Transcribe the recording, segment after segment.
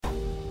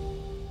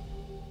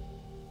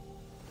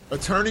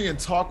Attorney and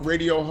talk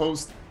radio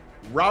host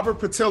Robert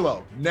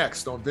Patillo,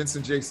 next on Vince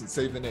and Jason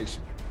Save the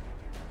Nation.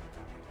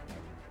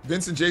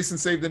 Vince and Jason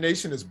Save the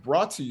Nation is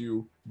brought to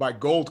you by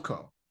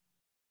Goldco.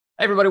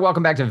 Hey everybody,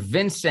 welcome back to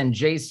Vince and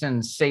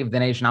Jason Save the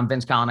Nation. I'm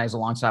Vince Colonnese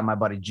alongside my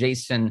buddy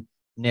Jason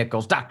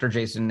Nichols, Dr.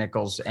 Jason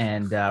Nichols,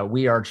 and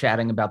we are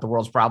chatting about the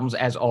world's problems.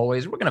 As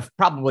always, we're going to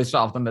probably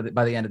solve them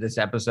by the end of this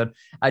episode.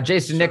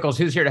 Jason Nichols,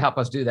 who's here to help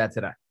us do that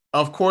today?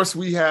 Of course,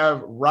 we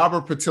have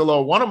Robert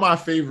Patillo, one of my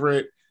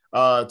favorite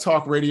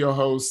talk radio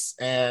hosts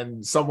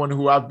and someone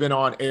who I've been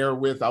on air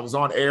with. I was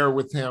on air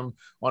with him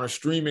on a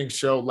streaming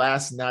show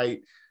last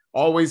night.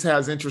 Always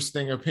has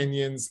interesting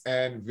opinions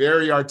and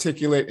very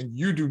articulate, and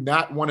you do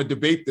not want to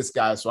debate this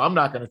guy, so I'm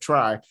not going to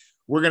try.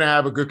 We're going to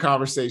have a good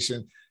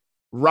conversation.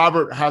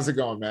 Robert, how's it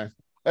going, man?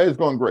 Hey, it's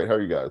going great. How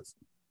are you guys?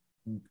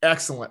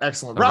 Excellent.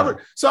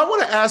 Robert, so I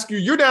want to ask you,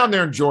 you're down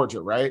there in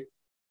Georgia, right?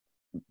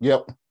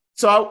 Yep.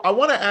 So I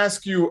want to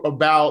ask you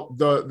about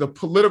the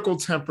political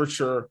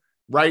temperature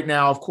right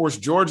now. Of course,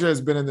 Georgia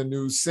has been in the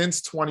news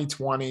since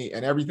 2020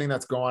 and everything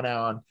that's gone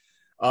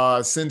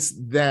on since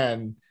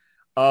then.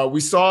 We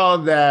saw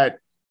that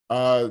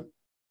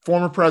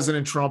former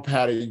President Trump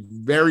had a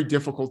very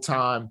difficult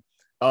time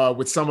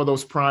with some of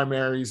those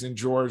primaries in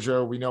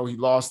Georgia. We know he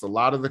lost a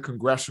lot of the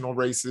congressional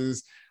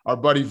races. Our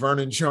buddy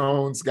Vernon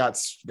Jones got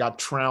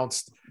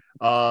trounced.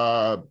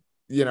 Kemp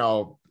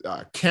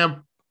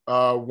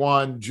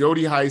won.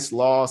 Jody Hice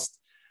lost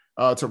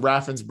to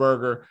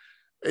Raffensperger.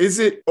 Is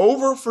it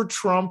over for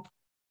Trump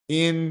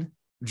in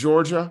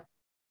Georgia?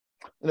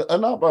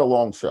 Not by a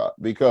long shot,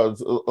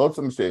 because let's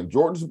understand,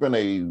 Georgia's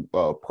been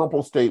a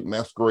purple state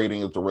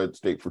masquerading as a red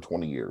state for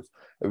 20 years.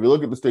 If you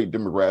look at the state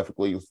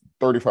demographically, it's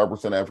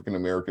 35%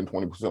 African-American,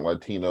 20%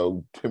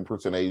 Latino,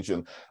 10%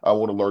 Asian,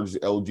 one of the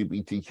largest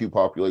LGBTQ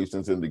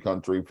populations in the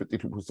country,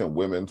 52%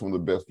 women, some of the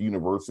best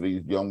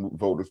universities, young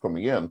voters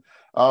coming in.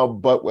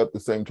 But at the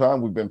same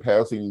time, we've been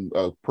passing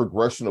a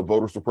progression of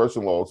voter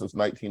suppression laws since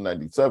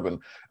 1997,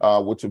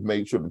 which have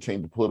made sure to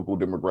change the political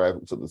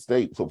demographics of the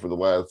state. So for the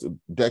last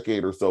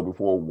decade or so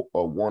before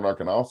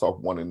Warnock and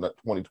Ossoff won in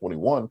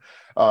 2021,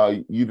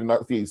 you did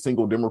not see a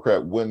single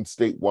Democrat win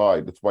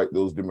statewide despite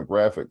those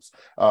demographics.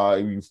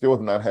 You still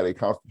have not had a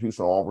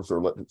constitutional officer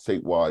elected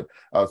statewide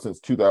since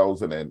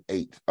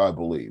 2008, I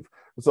believe.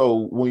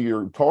 So when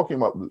you're talking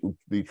about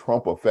the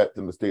Trump effect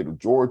in the state of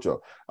Georgia,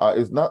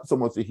 it's not so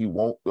much that he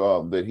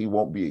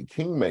won't be a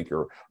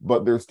kingmaker,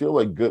 but there's still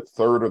a good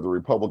third of the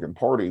Republican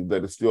Party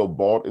that is still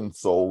bought and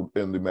sold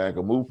in the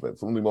MAGA movement.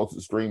 Some of the most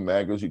extreme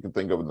MAGAs you can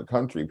think of in the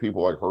country,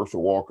 people like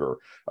Herschel Walker,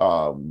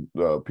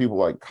 people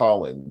like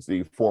Collins,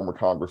 the former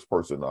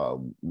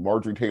congressperson,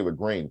 Marjorie Taylor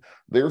Greene,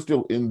 they're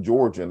still in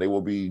Georgia, and they will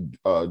be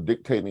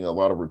dictating a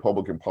lot of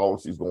Republican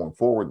policies going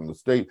forward in the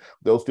state.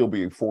 They'll still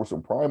be a force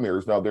in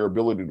primaries. Now, their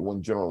ability to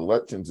win general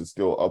elections is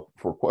still up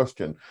for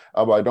question,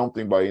 but I don't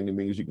think by any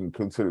means you can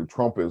consider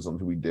Trumpism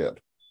to be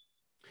dead.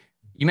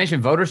 You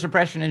mentioned voter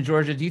suppression in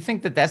Georgia. Do you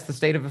think that that's the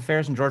state of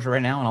affairs in Georgia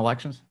right now in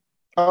elections?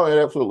 Oh,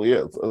 it absolutely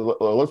is.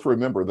 Let's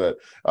remember that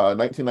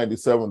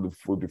 1997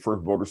 was the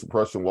first voter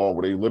suppression law,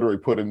 where they literally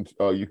put in,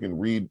 you can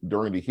read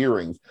during the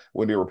hearings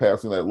when they were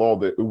passing that law,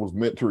 that it was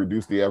meant to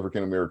reduce the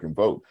African-American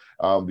vote.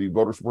 The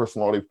voter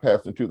suppression law they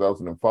passed in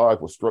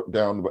 2005 was struck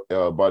down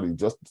by the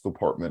Justice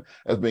Department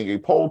as being a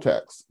poll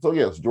tax. So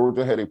yes,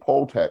 Georgia had a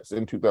poll tax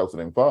in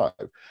 2005.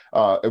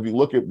 If you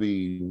look at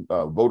the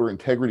voter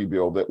integrity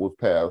bill that was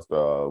passed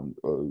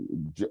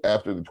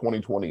after the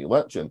 2020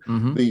 election,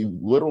 the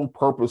literal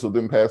purpose of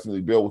them passing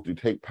the bill was to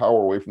take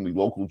power away from the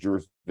local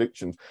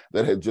jurisdictions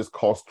that had just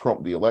cost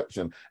Trump the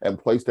election and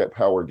place that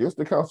power against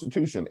the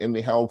Constitution in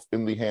the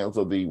hands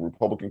of the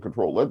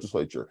Republican-controlled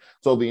legislature.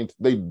 So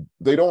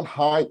they don't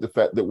hide the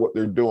fact that what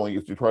they're doing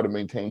is to try to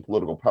maintain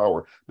political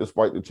power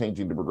despite the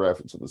changing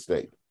demographics of the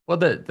state. Well,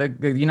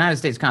 the United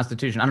States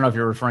Constitution, I don't know if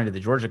you're referring to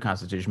the Georgia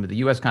Constitution, but the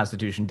U.S.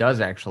 Constitution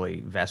does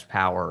actually vest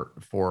power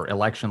for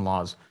election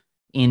laws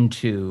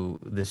into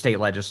the state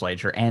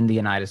legislature and the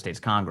United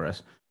States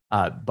Congress.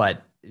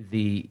 But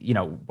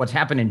what's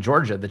happened in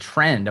Georgia, the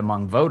trend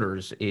among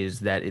voters is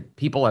that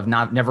people have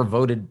never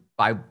voted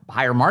by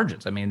higher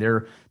margins. I mean,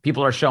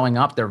 people are showing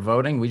up, they're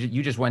voting.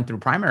 You just went through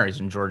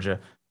primaries in Georgia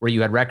where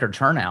you had record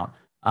turnout.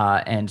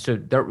 And so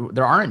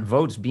there aren't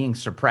votes being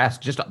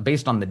suppressed just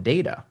based on the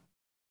data.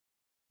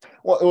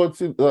 Well,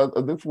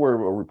 that's where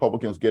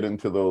Republicans get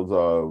into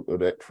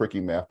that tricky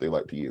math they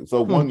like to use.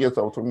 So one, yes,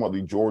 I was talking about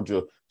the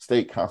Georgia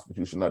state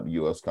constitution, not the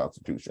U.S.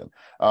 Constitution.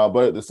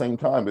 But at the same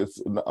time,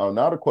 it's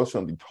not a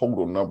question of the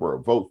total number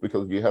of votes,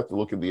 because you have to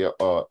look at the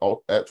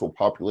actual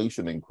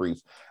population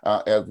increase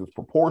as it's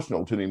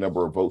proportional to the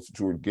number of votes that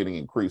you are getting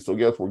increased. So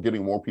yes, we're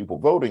getting more people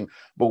voting,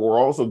 but we're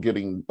also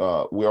getting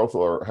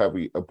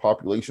having a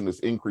population that's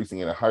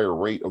increasing at a higher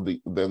rate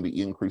than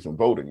the increase in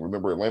voting.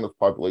 Remember, Atlanta's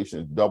population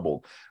has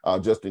doubled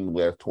just in the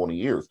last 20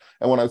 years.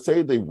 And when I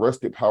say they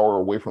wrested power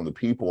away from the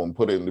people and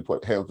put it in the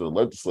hands of the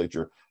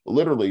legislature,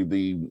 literally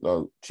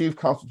the chief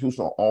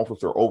constitutional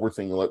officer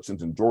overseeing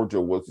elections in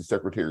Georgia was the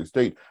Secretary of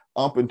State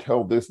up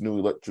until this new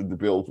election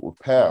bill was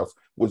passed,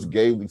 which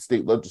gave the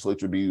state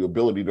legislature the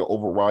ability to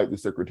override the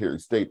Secretary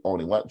of State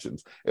on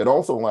elections. It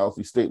also allows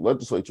the state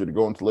legislature to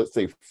go into, let's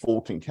say,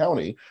 Fulton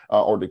County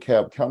or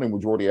DeKalb County,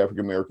 majority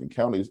African-American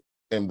counties,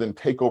 and then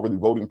take over the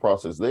voting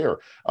process there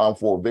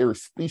for very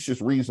specious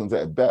reasons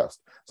at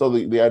best. So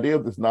the idea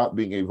of this not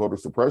being a voter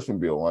suppression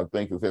bill, I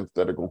think, is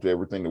antithetical to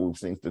everything that we've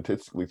seen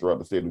statistically throughout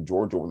the state of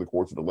Georgia over the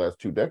course of the last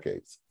 2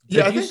 decades.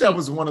 Yeah, I think that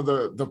was one of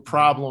the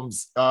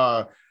problems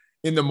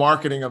in the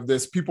marketing of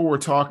this. People were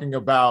talking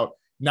about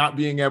not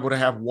being able to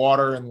have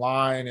water in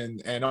line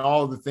and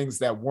all of the things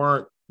that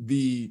weren't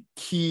the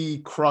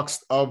key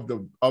crux of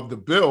the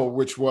bill,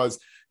 which was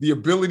the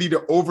ability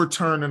to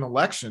overturn an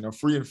election, a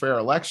free and fair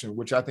election,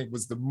 which I think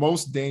was the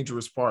most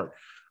dangerous part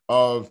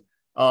of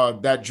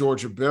that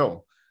Georgia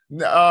bill.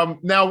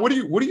 Now, what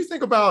do you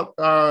think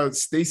about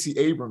Stacey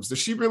Abrams? Does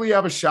she really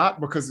have a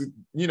shot? Because,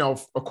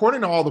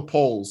 according to all the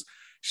polls,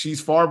 she's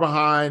far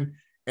behind.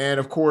 And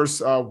of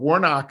course,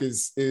 Warnock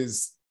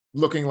is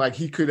looking like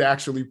he could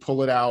actually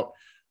pull it out.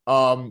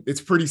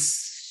 It's pretty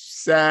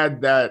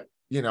sad that,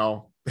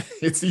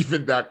 it's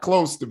even that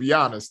close, to be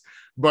honest.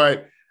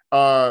 But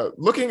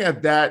looking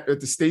at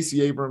the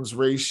Stacey Abrams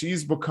race,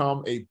 she's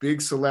become a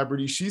big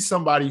celebrity. She's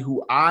somebody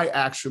who I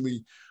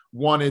actually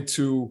wanted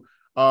to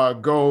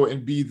go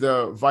and be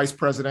the vice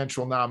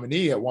presidential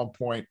nominee at one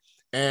point.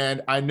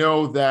 And I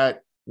know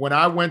that when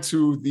I went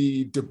to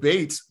the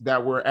debates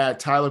that were at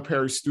Tyler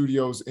Perry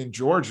Studios in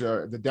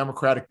Georgia, the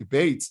Democratic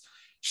debates,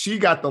 she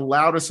got the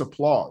loudest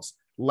applause,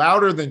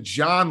 louder than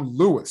John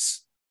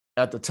Lewis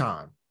at the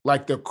time.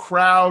 Like, the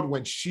crowd,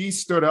 when she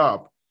stood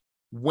up,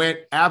 went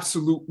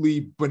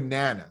absolutely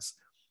bananas.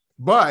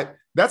 But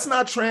that's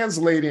not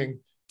translating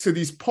to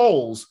these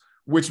polls,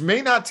 which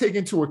may not take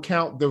into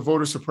account the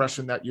voter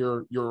suppression that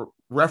you're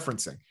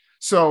referencing.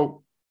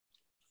 So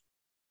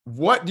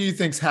what do you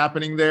think's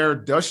happening there?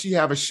 Does she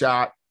have a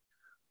shot?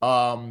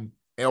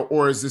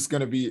 Or is this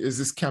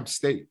Kemp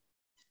State?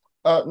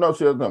 No,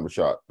 she doesn't have a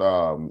shot.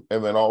 And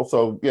then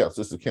also, yes,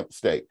 this is Kemp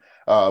State.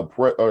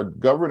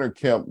 Governor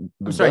Kemp.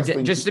 I'm sorry,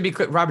 just to be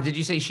clear, Robert, did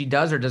you say she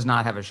does or does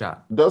not have a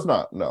shot? Does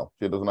not. No,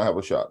 she does not have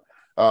a shot.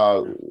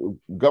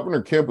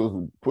 Governor Kemp has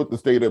put the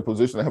state in a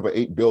position to have an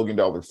 $8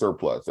 billion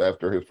surplus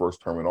after his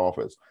first term in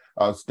office.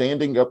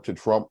 Standing up to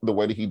Trump the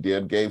way that he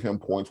did gave him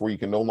points where you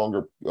can no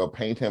longer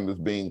paint him as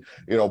being,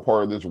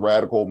 part of this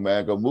radical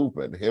MAGA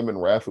movement. Him and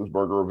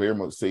Raffensperger are very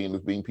much seen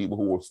as being people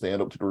who will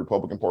stand up to the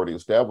Republican Party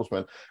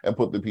establishment and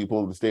put the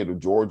people of the state of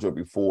Georgia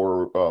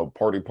before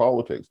party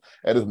politics.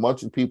 And as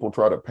much as people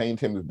try to paint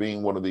him as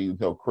being one of these,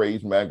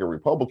 crazed MAGA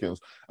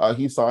Republicans,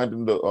 he signed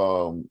into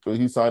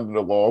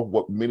law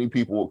what many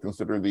people would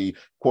consider the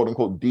quote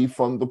unquote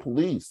defund the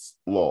police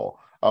law.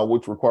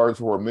 Which requires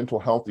for a mental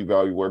health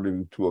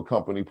evaluator to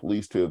accompany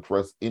police to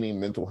address any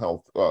mental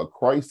health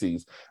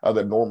crises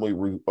that normally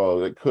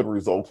that could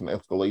result in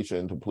escalation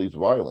into police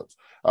violence.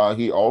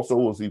 He also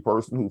was the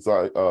person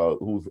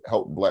who's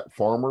helped Black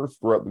farmers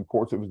throughout the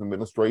course of his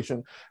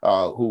administration,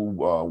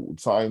 who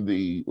signed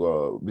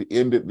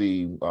ended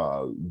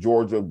the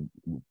Georgia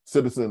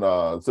citizen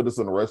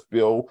arrest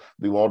bill,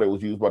 the law that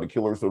was used by the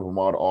killers of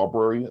Ahmaud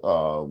Arbery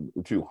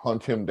to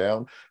hunt him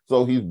down.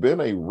 So he's been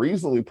a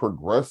reasonably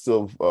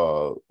progressive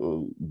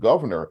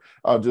governor,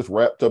 just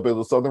wrapped up as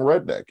a Southern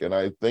redneck. And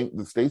I think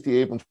the Stacey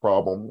Abrams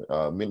problem,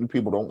 many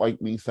people don't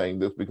like me saying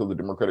this because the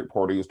Democratic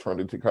Party has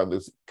turned into kind of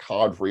this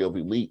cadre of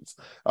elites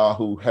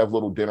who have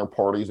little dinner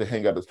parties. They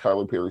hang out at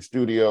Tyler Perry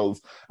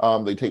Studios.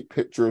 They take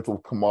pictures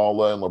with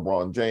Kamala and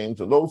LeBron James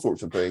and those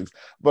sorts of things.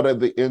 But at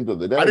the end of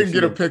the day, I didn't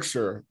get a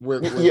picture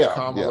with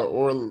Kamala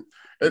or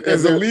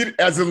as elite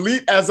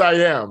as I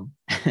am.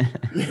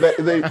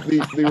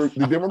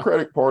 The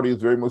Democratic Party is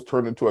very much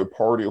turned into a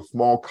party of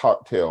small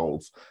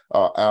cocktails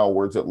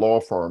hours at law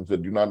firms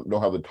that do not know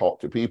how to talk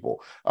to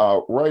people.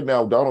 Right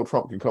now, Donald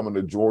Trump can come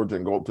into Georgia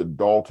and go up to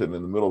Dalton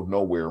in the middle of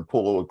nowhere and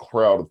pull a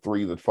crowd of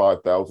 3,000 to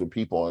 5,000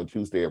 people on a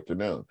Tuesday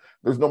afternoon.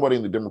 There's nobody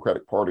in the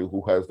Democratic Party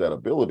who has that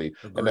ability.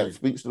 Agreed. And that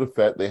speaks to the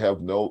fact they have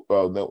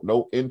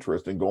no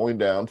interest in going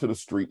down to the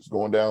streets,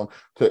 going down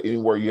to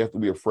anywhere you have to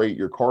be afraid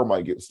your car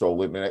might get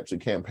stolen, and actually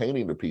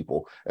campaigning to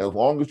people. And as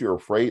long as you're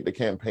afraid to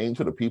campaign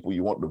to the people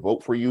you want to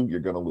vote for you, you're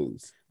going to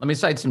lose. Let me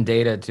cite some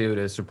data, too,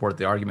 to support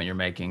the argument you're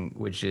making,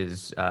 which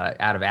is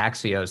out of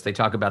Axios. They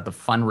talk about the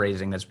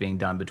fundraising that's being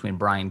done between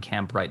Brian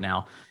Kemp right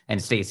now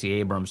and Stacey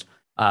Abrams.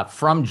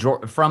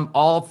 From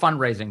all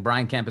fundraising,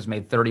 Brian Kemp has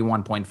made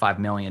 $31.5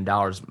 million,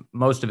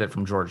 most of it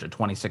from Georgia,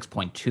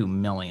 $26.2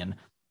 million.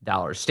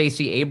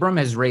 Stacey Abrams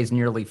has raised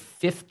nearly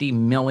 $50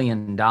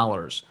 million,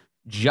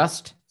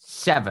 just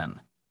 7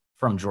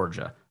 from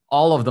Georgia.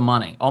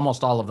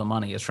 Almost all of the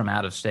money is from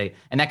out of state.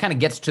 And that kind of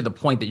gets to the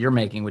point that you're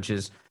making, which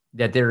is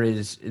that there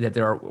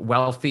are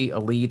wealthy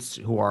elites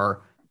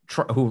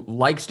who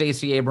like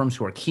Stacey Abrams,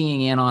 who are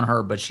keying in on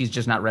her, but she's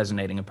just not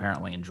resonating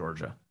apparently in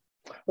Georgia.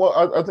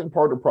 Well, I think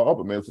part of the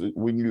problem is that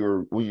when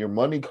your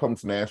money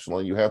comes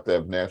nationally, you have to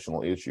have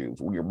national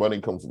issues. When your money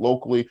comes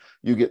locally,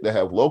 you get to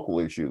have local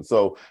issues.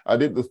 So I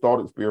did this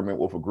thought experiment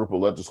with a group of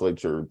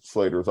legislators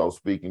I was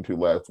speaking to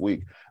last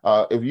week.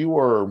 If you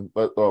were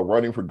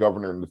running for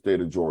governor in the state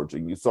of Georgia,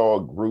 and you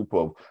saw a group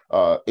of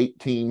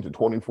 18 to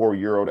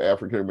 24-year-old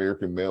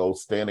African-American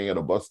males standing at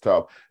a bus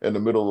stop in the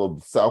middle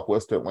of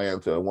Southwest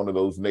Atlanta, one of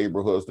those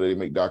neighborhoods that they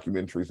make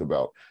documentaries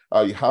about,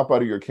 you hop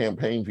out of your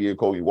campaign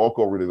vehicle, you walk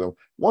over to them.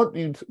 What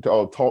do you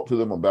talk to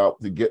them about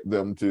to get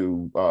them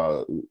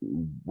to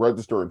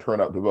register and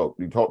turn out to vote?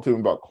 Do you talk to them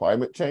about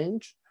climate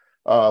change?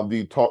 Do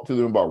you talk to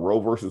them about Roe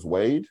versus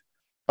Wade?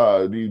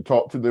 Do you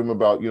talk to them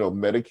about,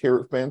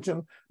 Medicare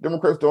expansion?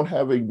 Democrats don't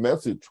have a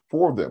message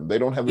for them. They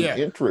don't have an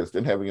interest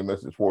in having a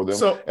message for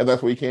them, and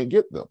that's why you can't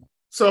get them.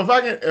 So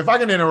if I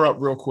can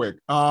interrupt real quick,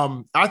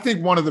 I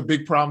think one of the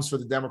big problems for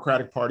the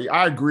Democratic Party,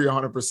 I agree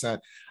 100%.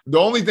 The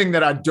only thing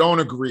that I don't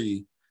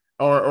agree,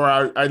 or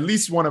I at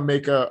least want to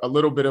make a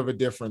little bit of a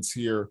difference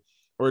here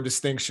or a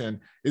distinction,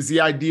 is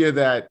the idea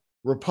that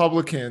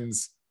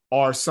Republicans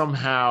are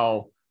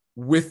somehow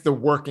with the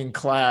working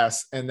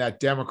class and that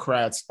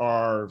Democrats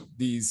are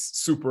these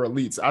super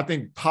elites. I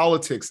think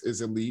politics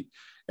is elite.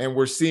 And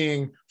we're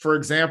seeing, for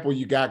example,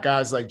 you got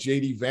guys like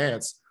J.D.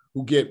 Vance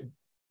who get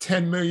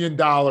 $10 million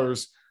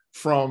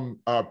from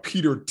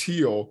Peter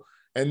Thiel.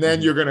 And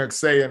then you're going to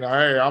say,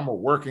 hey, I'm a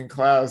working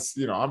class,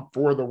 I'm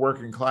for the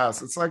working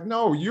class. It's like,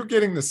 no, you're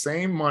getting the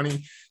same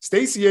money.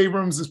 Stacey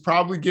Abrams is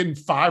probably getting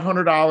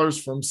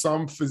 $500 from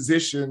some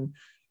physician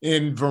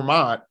in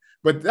Vermont,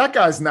 but that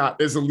guy's not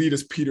as elite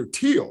as Peter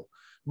Thiel.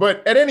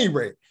 But at any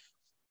rate,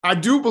 I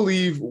do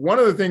believe one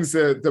of the things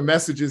that the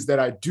messages that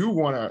I do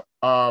want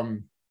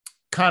to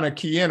kind of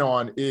key in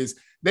on is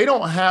they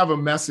don't have a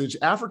message.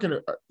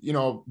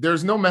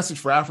 There's no message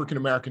for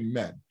African-American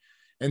men.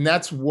 And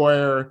that's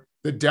where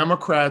the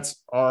Democrats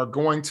are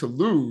going to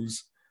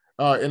lose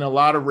in a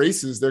lot of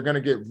races. They're going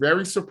to get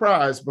very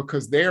surprised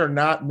because they are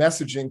not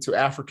messaging to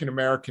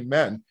African-American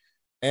men.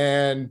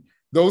 And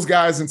those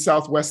guys in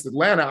Southwest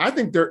Atlanta, I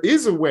think there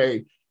is a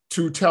way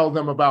to tell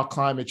them about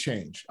climate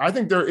change. I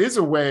think there is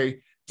a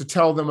way to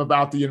tell them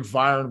about the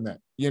environment.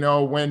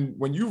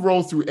 When you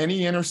roll through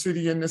any inner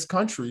city in this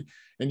country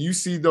and you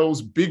see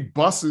those big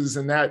buses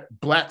and that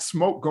black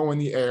smoke go in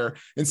the air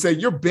and say,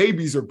 your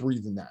babies are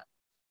breathing that.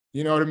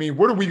 You know what I mean?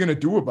 What are we going to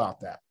do about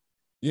that?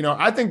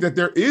 I think that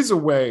there is a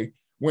way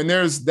when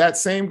there's that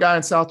same guy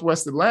in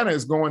Southwest Atlanta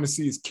is going to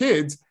see his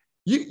kids,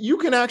 you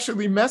can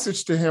actually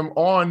message to him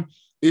on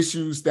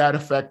issues that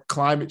affect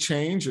climate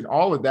change and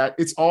all of that.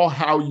 It's all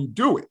how you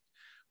do it.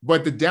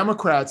 But the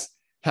Democrats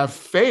have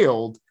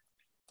failed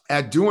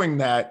at doing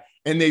that.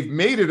 And they've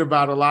made it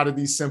about a lot of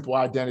these simple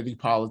identity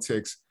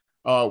politics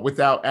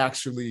without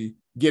actually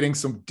getting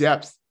some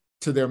depth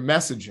to their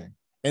messaging.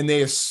 And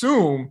they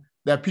assume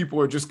that people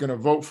are just going to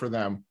vote for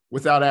them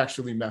without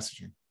actually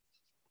messaging.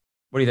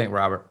 What do you think,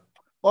 Robert?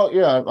 Well,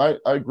 yeah,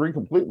 I agree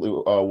completely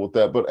with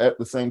that. But at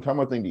the same time,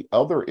 I think the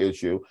other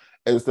issue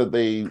is that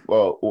they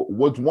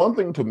was one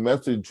thing to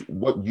message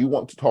what you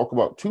want to talk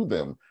about to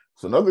them.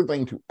 It's another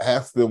thing to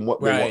ask them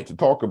what they want to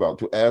talk about,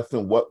 to ask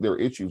them what their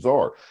issues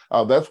are.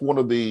 That's one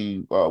of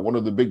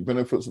the big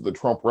benefits of the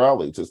Trump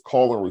rallies is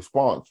call and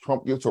response.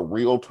 Trump gets a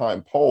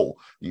real-time poll.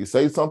 You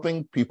say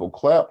something, people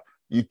clap.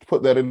 You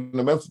put that in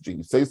the messaging.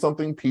 You say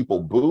something,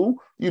 people boo.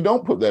 You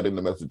don't put that in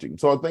the messaging.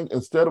 So I think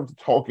instead of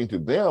talking to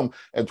them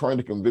and trying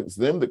to convince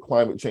them that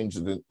climate change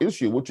is an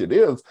issue, which it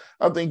is,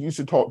 I think you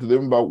should talk to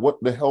them about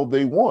what the hell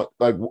they want.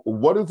 Like,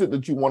 what is it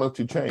that you want us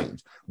to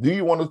change? Do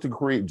you want us to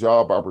create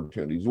job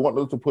opportunities? You want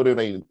us to put in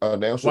a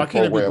national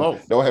program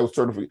that will have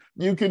certificate?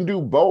 You can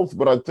do both,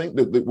 but I think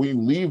that when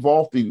you leave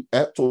off the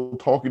actual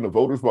talking to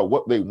voters about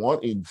what they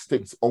want and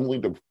sticks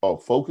only to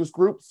focus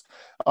groups,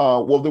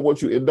 well, then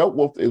what you end up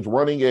with is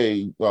running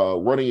a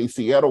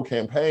Seattle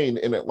campaign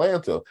in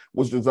Atlanta,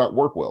 which does not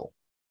work well.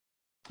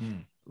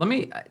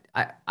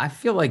 I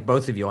feel like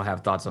both of you will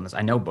have thoughts on this.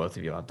 I know both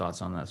of you have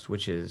thoughts on this,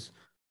 which is,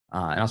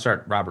 and I'll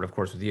start, Robert, of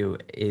course, with you,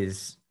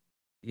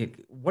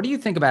 what do you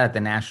think about at the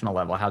national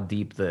level, how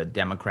deep the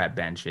Democrat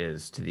bench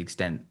is to the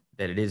extent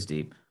that it is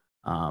deep?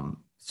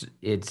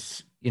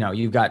 It's,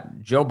 you've got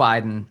Joe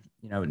Biden,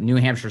 New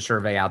Hampshire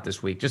survey out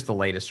this week, just the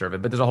latest survey,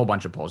 but there's a whole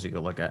bunch of polls you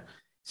could look at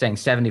saying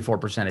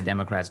 74% of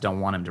Democrats don't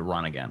want him to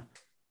run again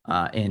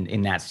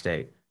in that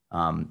state.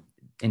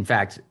 In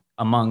fact,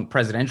 among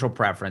presidential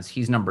preference,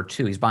 he's number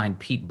 2. He's behind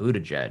Pete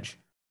Buttigieg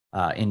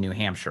in New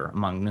Hampshire,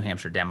 among New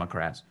Hampshire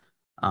Democrats.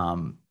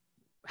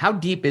 How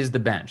deep is the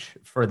bench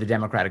for the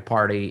Democratic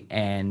Party?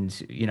 And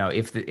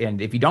if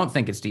you don't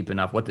think it's deep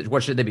enough,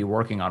 what should they be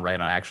working on right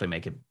now to actually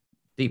make it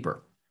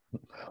deeper?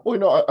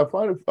 Well, I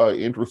find it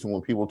interesting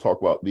when people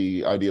talk about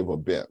the idea of a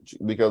bench,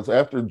 because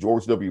after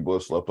George W.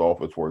 Bush left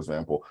office, for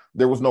example,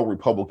 there was no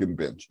Republican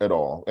bench at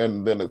all.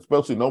 And then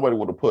especially nobody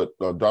would have put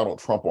Donald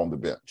Trump on the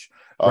bench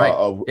Right.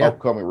 of Yeah.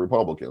 upcoming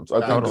Republicans. I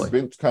think the Totally.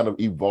 bench kind of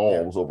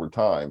evolves over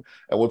time.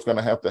 And what's going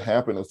to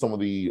happen is some of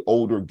the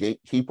older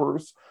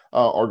gatekeepers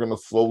are going to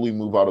slowly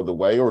move out of the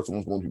way, or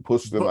someone's going to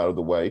push them out of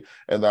the way,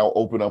 and that'll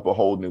open up a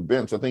whole new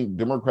bench. I think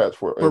Democrats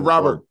But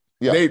Robert,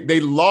 yeah. they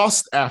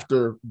lost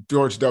after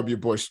George W.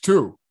 Bush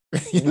too.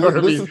 You know what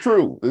I mean? This is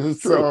true. This is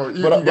true. So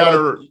you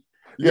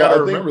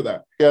gotta remember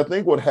that. Yeah, I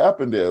think what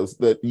happened is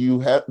that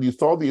you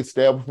saw the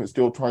establishment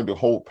still trying to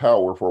hold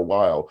power for a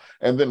while,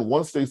 and then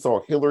once they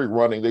saw Hillary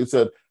running, they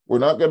said, we're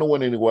not going to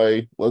win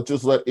anyway. Let's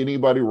just let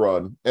anybody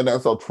run. And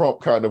that's how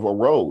Trump kind of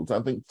arose. I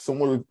think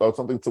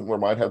something similar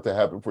might have to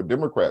happen for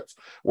Democrats,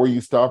 where you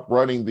stop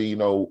running the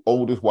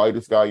oldest,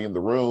 whitest guy in the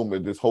room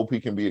and just hope he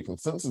can be a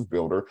consensus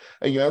builder.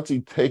 And you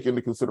actually take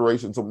into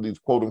consideration some of these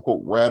quote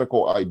unquote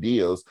radical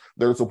ideas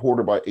that are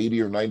supported by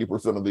 80 or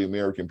 90% of the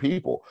American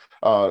people.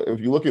 If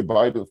you look at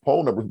Biden's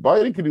poll numbers,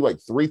 Biden could do like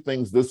 3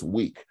 things this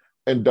week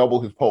and double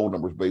his poll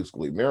numbers,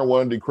 basically: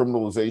 marijuana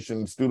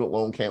decriminalization, student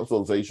loan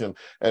cancellation,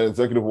 and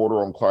executive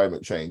order on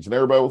climate change. And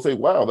everybody will say,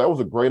 wow, that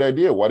was a great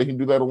idea. Why didn't he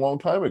do that a long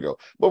time ago?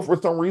 But for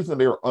some reason,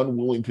 they're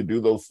unwilling to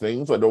do those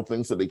things. I know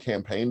things that they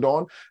campaigned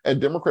on.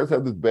 And Democrats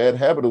have this bad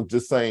habit of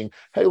just saying,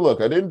 hey, look,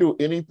 I didn't do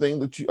anything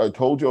that I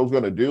told you I was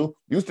going to do.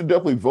 You used to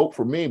definitely vote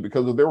for me,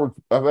 because if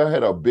I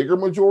had a bigger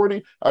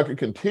majority, I could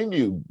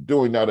continue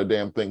doing not a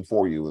damn thing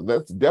for you. And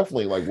that's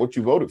definitely like what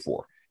you voted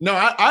for. No,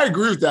 I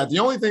agree with that. The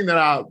only thing that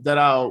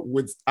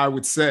I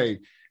would say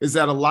is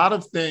that a lot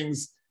of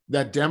things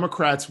that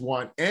Democrats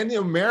want and the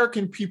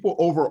American people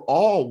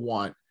overall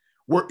want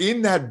were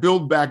in that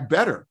Build Back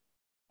Better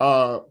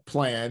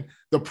plan.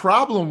 The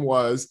problem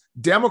was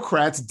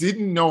Democrats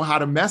didn't know how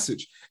to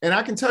message. And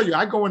I can tell you,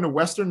 I go into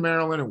Western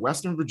Maryland and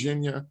West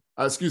Virginia,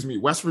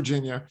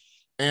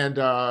 and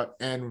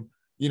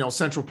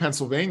Central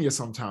Pennsylvania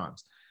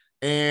sometimes.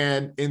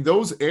 And in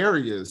those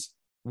areas,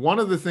 one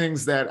of the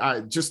things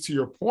that just to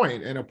your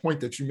point, and a point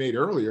that you made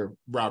earlier,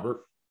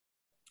 Robert,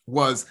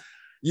 was,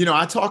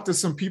 I talked to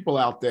some people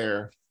out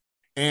there,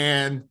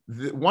 and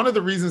one of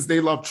the reasons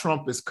they love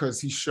Trump is because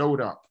he showed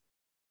up.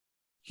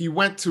 He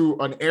went to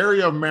an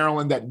area of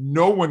Maryland that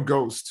no one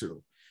goes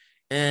to,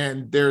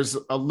 and there's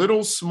a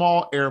little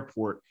small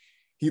airport.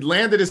 He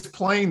landed his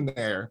plane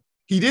there.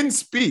 He didn't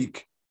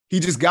speak. He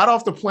just got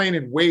off the plane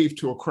and waved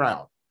to a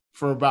crowd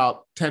for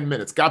about 10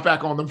 minutes, got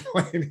back on the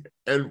plane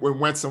and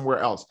went somewhere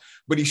else.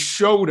 But he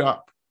showed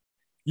up.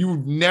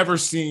 You've never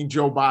seen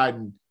Joe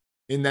Biden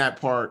in that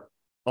part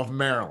of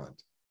Maryland.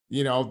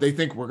 They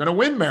think we're going to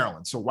win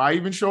Maryland, so why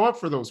even show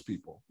up for those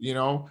people?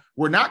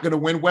 We're not going to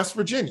win West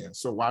Virginia,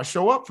 so why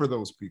show up for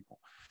those people?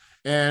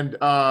 And,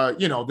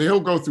 they'll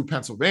go through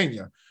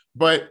Pennsylvania.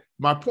 But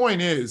my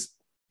point is,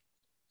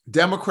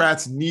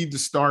 Democrats need to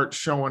start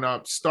showing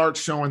up, start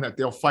showing that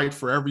they'll fight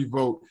for every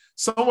vote.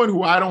 Someone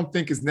who I don't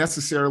think is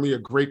necessarily a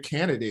great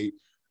candidate,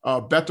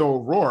 Beto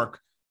O'Rourke,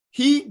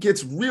 he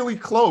gets really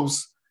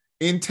close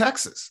in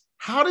Texas.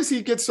 How does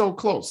he get so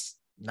close?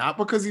 Not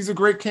because he's a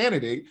great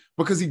candidate,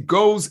 because he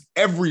goes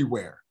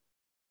everywhere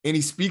and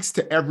he speaks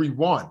to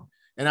everyone.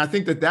 And I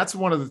think that that's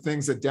one of the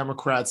things that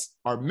Democrats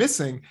are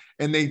missing,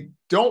 and they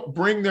don't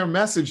bring their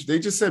message. They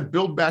just said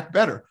Build Back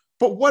Better.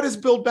 But what is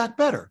Build Back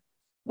Better?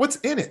 What's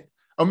in it?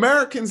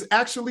 Americans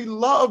actually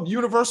love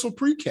universal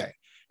pre-K.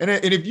 And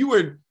if you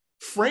had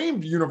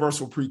framed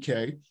universal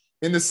pre-K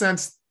in the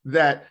sense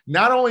that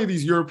not only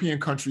these European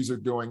countries are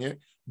doing it,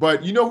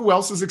 but you know who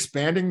else is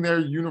expanding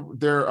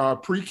their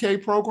pre-K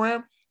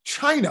program?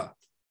 China.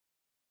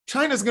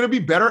 China's going to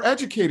be better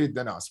educated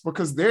than us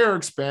because they're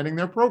expanding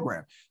their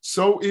program.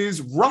 So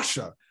is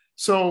Russia.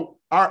 So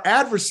our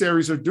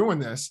adversaries are doing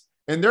this,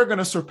 and they're going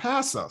to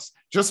surpass us,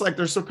 just like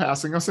they're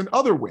surpassing us in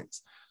other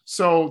ways.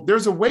 So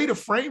there's a way to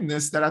frame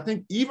this that I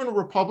think even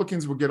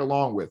Republicans would get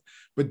along with,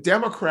 but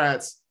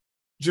Democrats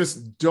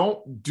just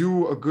don't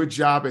do a good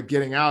job at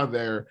getting out of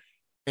there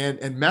and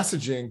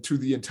messaging to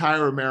the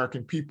entire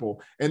American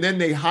people. And then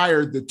they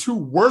hired the 2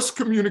 worst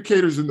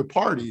communicators in the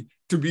party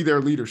to be their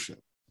leadership.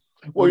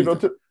 Well,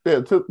 to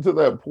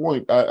that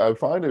point, I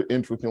find it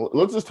interesting.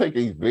 Let's just take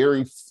a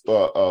very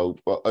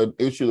an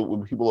issue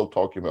that people are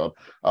talking about.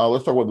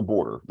 Let's talk about the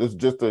border. This is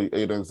just an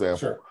example.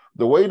 Sure.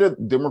 The way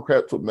that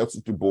Democrats would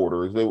message to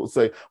border is they would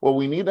say, well,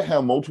 we need to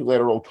have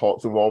multilateral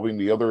talks involving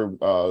the other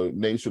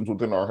nations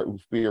within our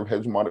sphere of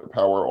hegemonic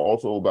power,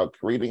 also about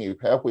creating a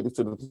pathway to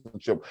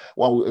citizenship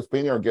while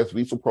expanding our guest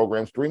visa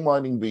program,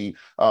 streamlining the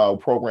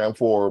program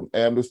for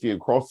amnesty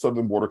across the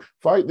southern border,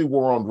 fight the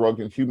war on drugs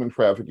and human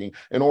trafficking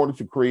in order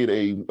to create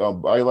a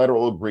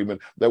bilateral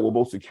agreement that will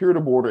both secure the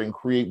border and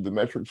create the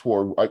metrics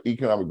for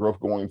economic growth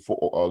going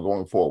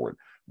forward.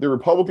 The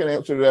Republican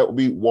answer to that would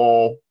be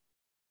wall.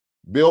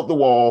 Build the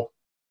wall,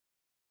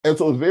 And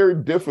so it's very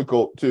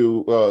difficult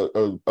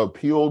to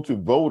appeal to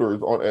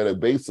voters at a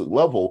basic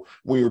level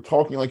when you're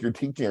talking like you're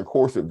teaching a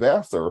course at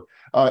Vassar,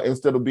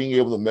 instead of being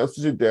able to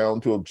message it down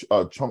to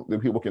a chunk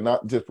that people can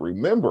not just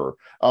remember,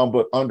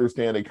 but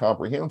understand and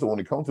comprehend. So when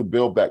it comes to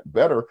Build Back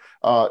Better,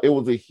 it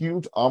was a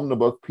huge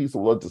omnibus piece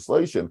of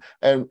legislation.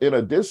 And in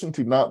addition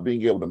to not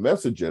being able to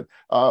message it,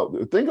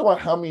 think about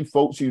how many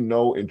folks you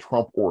know in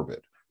Trump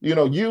orbit. You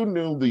know, you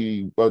knew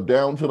the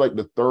down to like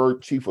the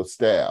third chief of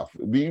staff.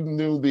 You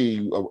knew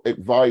the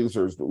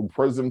advisors, the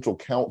presidential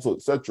council,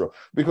 etc.,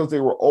 because they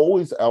were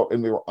always out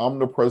and they were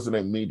omnipresent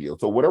in media.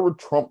 So whatever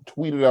Trump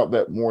tweeted out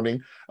that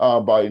morning,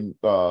 by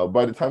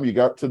the time you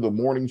got to the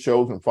morning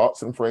shows and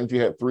Fox and Friends,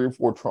 you had 3 or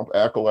 4 Trump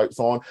acolytes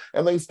on,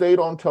 and they stayed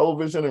on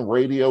television and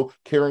radio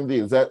carrying the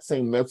exact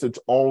same message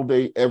all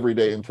day, every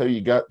day, until you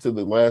got to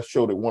the last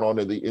show that went on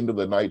at the end of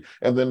the night,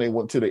 and then they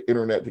went to the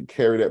internet to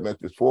carry that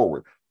message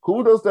forward.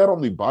 Who does that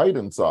on the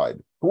Biden side?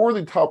 Who are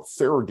the top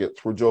surrogates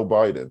for Joe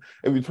Biden?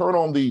 If you turn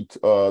on the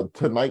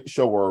Tonight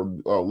Show or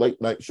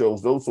late night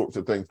shows, those sorts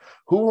of things,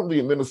 who from the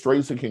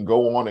administration can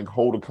go on and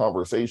hold a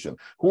conversation?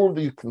 Who are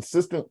the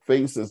consistent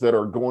faces that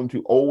are going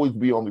to always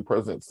be on the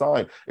president's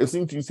side? It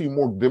seems you see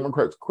more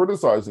Democrats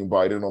criticizing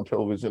Biden on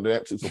television than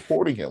actually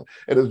supporting him.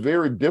 It is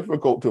very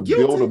difficult to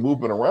build a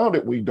movement around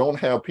it when you don't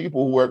have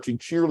people who are actually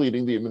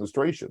cheerleading the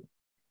administration.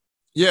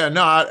 Yeah,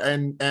 no,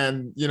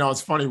 and you know,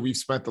 it's funny, we've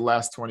spent the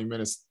last 20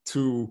 minutes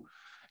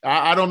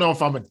I don't know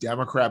if I'm a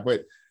Democrat,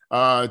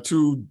 but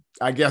to,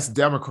 I guess,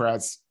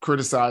 Democrats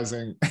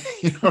criticizing,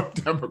 you know,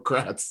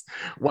 Democrats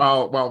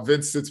while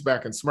Vince sits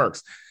back and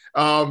smirks.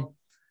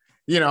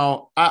 You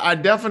know, I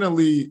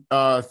definitely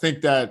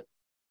think that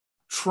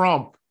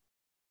Trump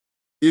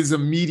is a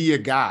media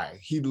guy.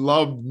 He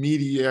loved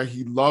media.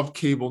 He loved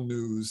cable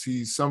news.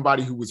 He's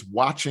somebody who was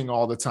watching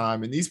all the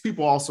time. And these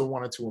people also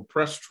wanted to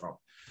impress Trump.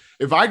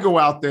 If I go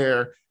out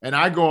there and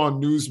I go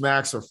on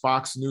Newsmax or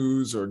Fox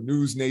News or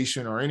News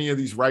Nation or any of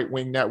these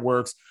right-wing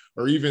networks,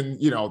 or even,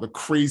 you know, the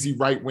crazy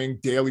right-wing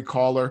Daily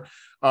Caller,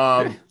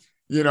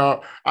 you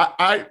know,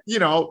 you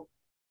know,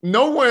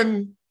 no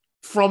one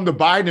from the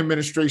Biden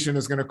administration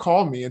is going to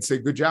call me and say,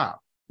 good job.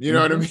 You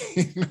know what I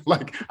mean?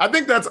 Like, I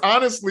think that's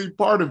honestly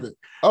part of it.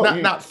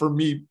 Not for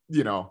me,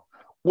 you know,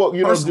 well,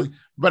 you personally, know,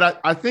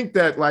 but I think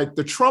that like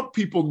the Trump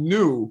people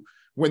knew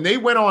when they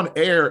went on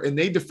air and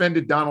they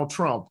defended Donald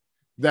Trump,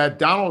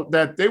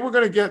 that they were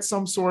going to get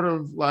some sort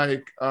of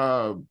like,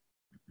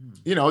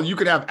 you know, you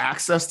could have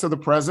access to the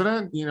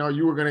president. You know,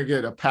 you were going to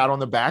get a pat on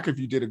the back if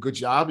you did a good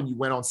job and you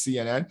went on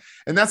CNN.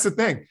 And that's the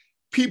thing.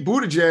 Pete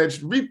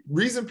Buttigieg,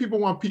 reason people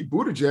want Pete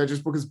Buttigieg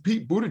is because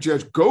Pete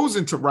Buttigieg goes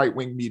into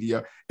right-wing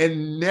media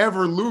and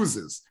never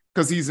loses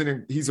because he's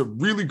a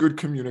really good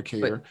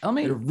communicator and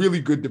a really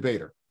good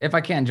debater. If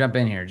I can jump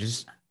in here,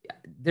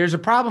 there's a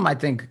problem, I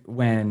think,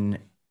 when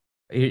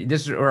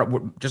this,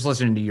 or just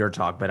listening to your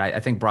talk, but I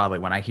think broadly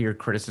when I hear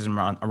criticism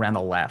around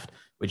the left,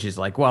 which is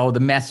like, well,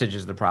 the message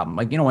is the problem.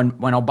 Like, you know,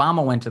 when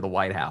Obama went to the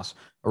White House,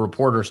 a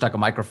reporter stuck a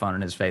microphone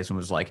in his face and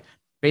was like,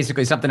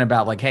 basically something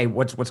about like, hey,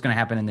 what's going to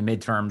happen in the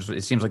midterms?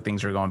 It seems like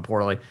things are going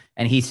poorly.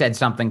 And he said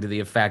something to the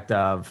effect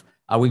of,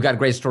 we've got a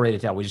great story to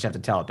tell. We just have to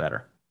tell it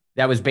better.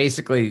 That was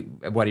basically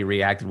what he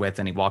reacted with,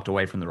 and he walked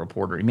away from the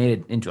reporter. He made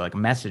it into like a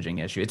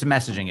messaging issue. It's a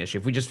messaging issue.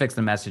 If we just fix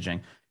the messaging,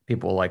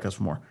 people will like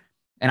us more.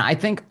 And I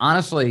think,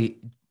 honestly,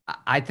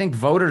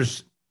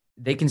 voters,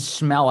 they can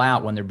smell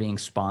out when they're being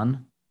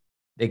spun.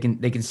 They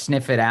can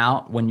sniff it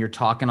out when you're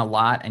talking a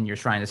lot and you're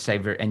trying to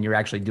say, and you're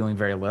actually doing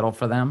very little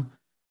for them.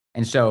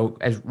 And so,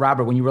 as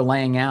Robert, when you were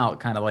laying out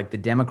kind of like the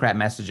Democrat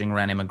messaging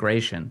around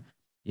immigration,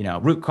 you know,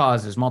 root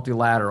causes,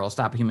 multilateral,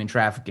 stop human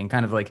trafficking,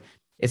 kind of like,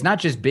 it's not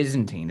just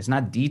Byzantine. It's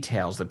not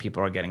details that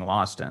people are getting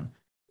lost in.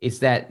 It's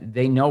that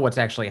they know what's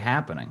actually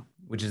happening,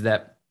 which is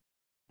that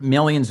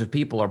millions of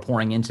people are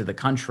pouring into the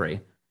country.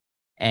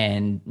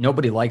 And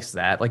nobody likes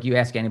that. Like, you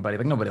ask anybody,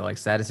 like, nobody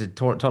likes that. It's a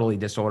totally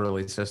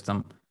disorderly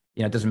system.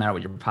 You know, it doesn't matter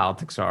what your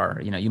politics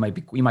are. You know, you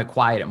might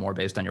quiet it more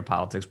based on your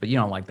politics, but you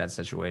don't like that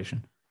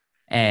situation.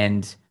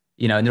 And,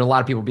 you know, and there are a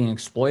lot of people being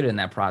exploited in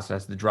that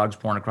process. The drugs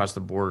pouring across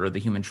the border, the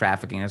human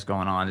trafficking that's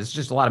going on. It's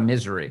just a lot of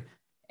misery.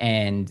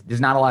 And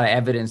there's not a lot of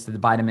evidence that the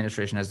Biden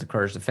administration has the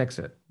courage to fix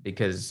it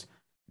because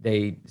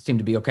they seem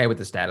to be okay with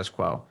the status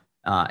quo.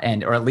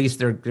 Or at least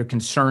they're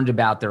concerned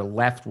about their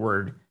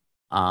leftward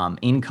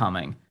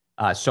incoming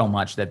so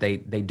much that they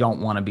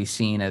don't want to be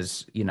seen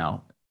as, you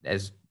know,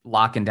 as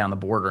locking down the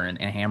border and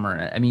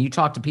hammering it. I mean, you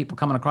talk to people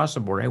coming across the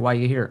border. Hey, why are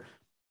you here?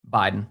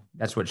 Biden.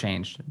 That's what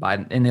changed.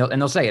 Biden. And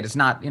they'll say it. It's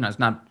not, you know, it's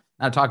not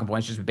a talking point.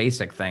 It's just a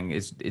basic thing.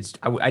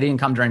 I didn't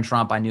come during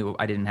Trump. I knew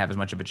I didn't have as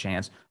much of a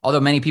chance. Although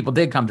many people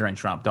did come during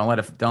Trump. Don't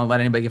let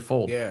anybody get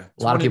fooled. Yeah.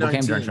 A lot of people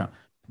came during Trump.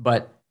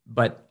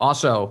 But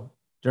also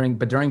during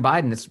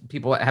Biden, it's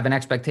people have an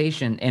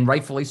expectation, and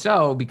rightfully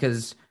so,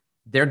 because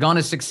they're going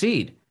to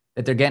succeed.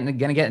 That they're going to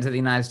get into the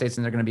United States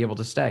and they're going to be able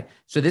to stay.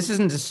 So this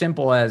isn't as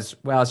simple as,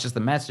 well, it's just the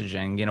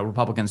messaging. You know,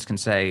 Republicans can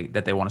say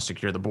that they want to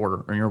secure the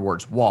border, or in your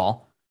words,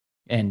 wall,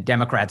 and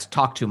Democrats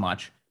talk too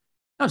much.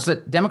 No, it's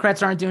that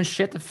Democrats aren't doing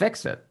shit to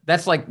fix it.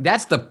 That's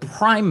the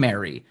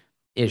primary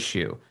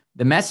issue.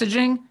 The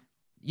messaging,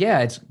 yeah,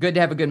 it's good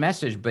to have a good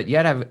message, but you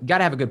got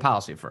to have a good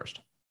policy first.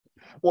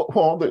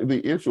 Well,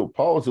 the issue of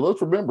policy,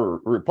 let's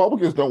remember,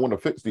 Republicans don't want to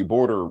fix the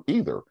border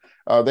either.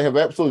 They have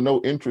absolutely no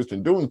interest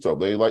in doing so.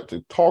 They like to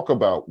talk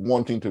about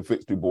wanting to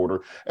fix the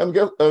border. And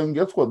guess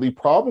what? The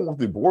problem with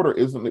the border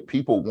isn't that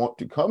people want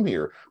to come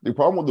here. The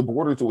problem with the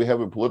border is that we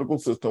have a political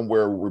system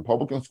where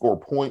Republicans score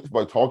points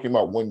by talking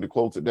about wanting to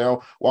close it down,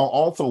 while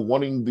also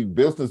wanting the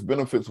business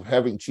benefits of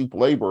having cheap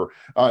labor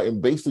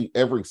in basically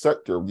every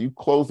sector. You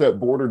close that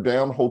border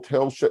down,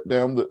 hotels shut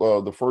down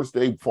the first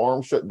day,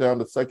 farms shut down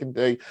the second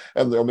day,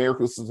 and the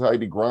American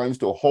society grinds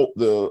to a halt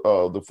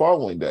the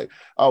following day.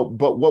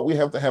 But what we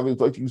have to have is,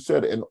 like you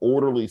said, an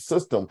orderly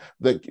system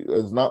that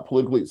is not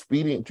politically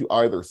expedient to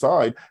either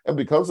side. And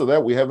because of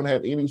that, we haven't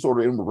had any sort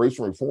of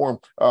immigration reform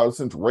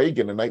since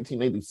Reagan in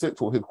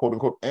 1986 with his quote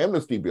unquote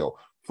amnesty bill.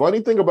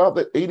 Funny thing about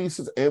that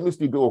 86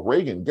 amnesty bill of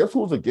Reagan, guess who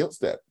was against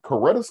that?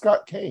 Coretta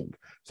Scott King.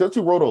 She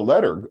actually wrote a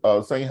letter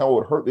saying how it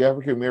would hurt the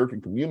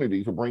African-American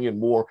community to bring in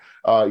more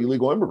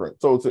illegal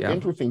immigrants. So it's an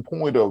interesting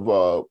point of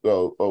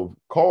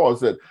cause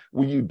that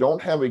when you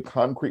don't have a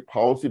concrete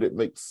policy that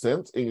makes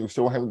sense and you're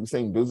still having the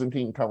same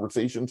Byzantine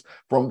conversations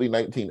from the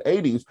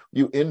 1980s,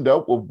 you end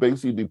up with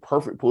basically the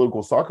perfect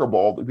political soccer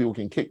ball that people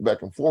can kick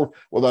back and forth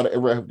without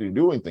ever having to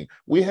do anything.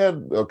 We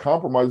had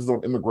compromises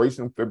on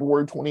immigration in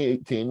February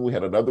 2018. We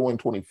had another one in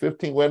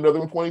 2015. We had another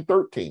one in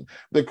 2013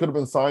 that could have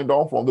been signed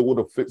off on that would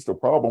have fixed the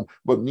problem,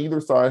 but neither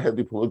side had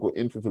the political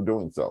interest of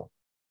doing so.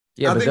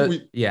 Yeah,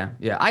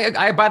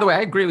 I by the way,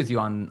 I agree with you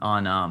on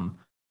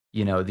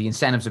the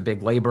incentives of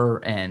big labor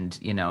and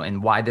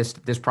and why this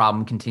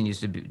problem continues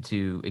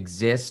to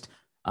exist.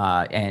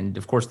 And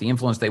of course, the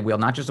influence they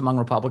wield, not just among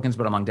Republicans,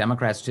 but among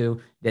Democrats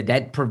too,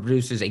 that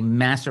produces a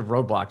massive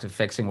roadblock to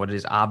fixing what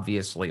is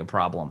obviously a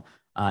problem.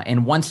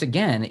 And once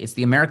again, it's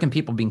the American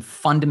people being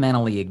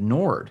fundamentally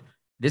ignored.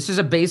 This is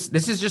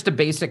just a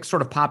basic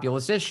sort of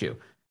populist issue,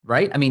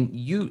 right? I mean,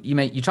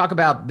 you talk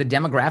about the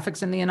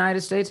demographics in the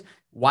United States.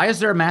 Why is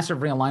there a massive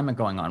realignment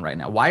going on right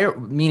now?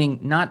 Meaning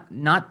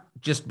not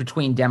just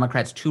between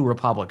Democrats to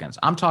Republicans.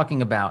 I'm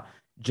talking about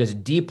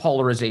just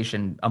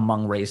depolarization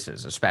among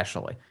races,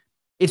 especially.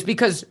 It's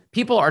because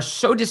people are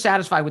so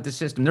dissatisfied with the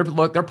system.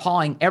 They're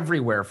pawing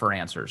everywhere for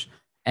answers,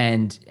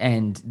 and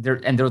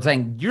they're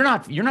saying you're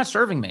not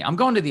serving me. I'm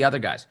going to the other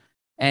guys.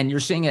 And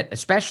you're seeing it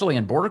especially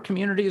in border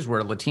communities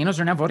where Latinos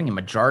are now voting in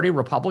majority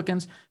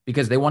Republicans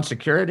because they want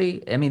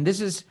security. I mean,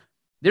 there's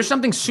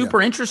something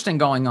super interesting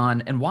going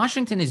on, and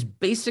Washington is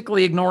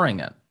basically ignoring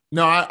it.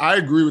 No, I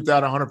agree with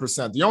that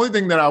 100%. The only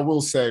thing that I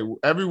will say,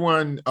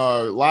 everyone,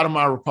 a lot of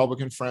my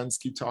Republican friends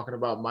keep talking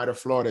about Mayra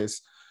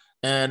Flores,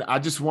 and I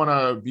just want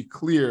to be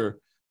clear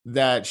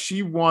that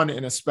she won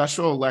in a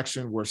special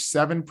election where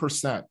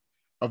 7%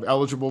 of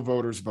eligible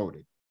voters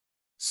voted.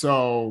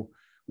 So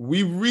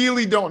we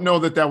really don't know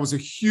that was a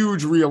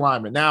huge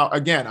realignment. Now,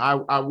 again,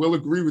 I will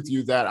agree with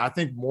you that I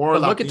think more.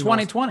 But look at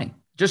 2020.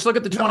 Just look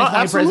at the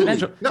 2020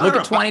 presidential. Look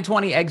at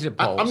 2020 exit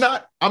polls.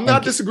 I'm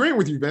not disagreeing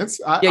with you, Vince.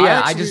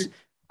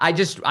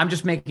 I'm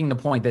just making the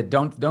point that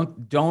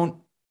don't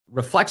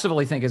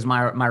reflexively think as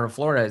Mayra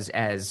Flores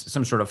as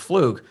some sort of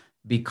fluke,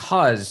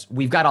 because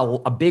we've got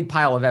a big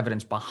pile of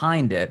evidence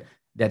behind it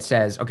that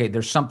says, okay,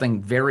 there's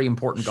something very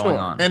important going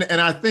on. And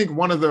I think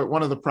one of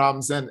the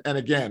problems, and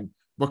again,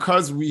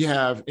 because we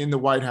have in the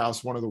White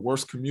House one of the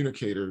worst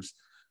communicators,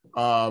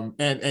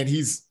 and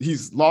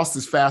he's lost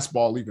his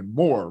fastball even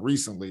more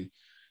recently,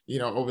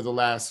 over the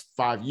last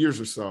 5 years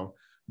or so.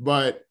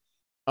 But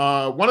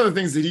one of the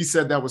things that he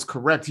said that was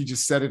correct, he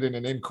just said it in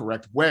an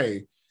incorrect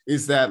way,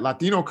 is that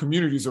Latino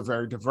communities are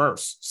very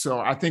diverse. So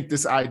I think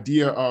this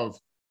idea of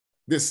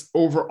this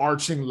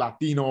overarching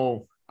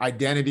Latino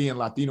identity and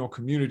Latino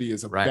community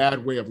is a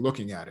bad way of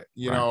looking at it.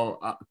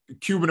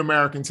 Cuban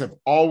Americans have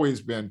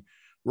always been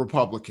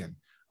Republican.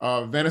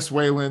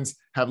 Venezuelans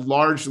have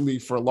largely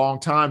for a long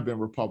time been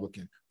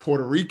Republican.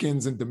 Puerto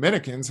Ricans and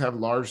Dominicans have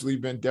largely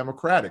been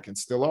Democratic and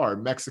still are.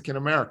 Mexican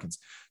Americans.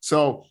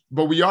 So,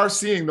 but we are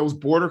seeing those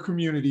border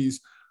communities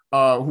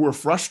who are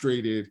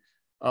frustrated,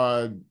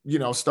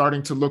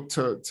 starting to look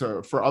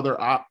for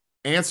other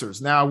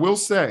answers. Now, I will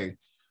say,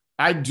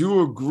 I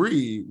do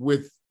agree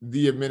with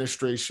the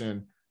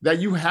administration that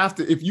you have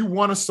to, if you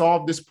want to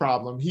solve this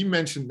problem. He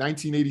mentioned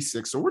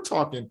 1986. So we're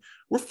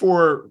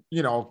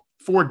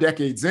 4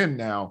 decades in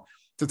now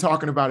to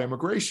talking about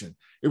immigration.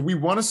 If we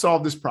want to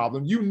solve this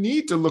problem, you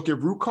need to look at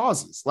root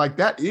causes. Like,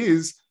 that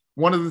is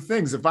one of the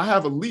things. If I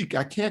have a leak,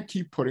 I can't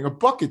keep putting a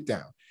bucket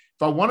down.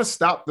 If I want to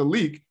stop the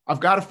leak, I've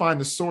got to find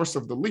the source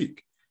of the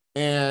leak.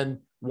 And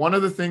one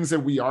of the things that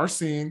we are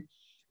seeing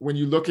when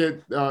you look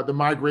at the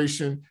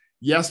migration,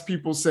 yes,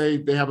 people say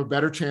they have a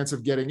better chance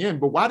of getting in,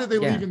 but why did they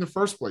leave in the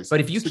first place?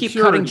 But if you keep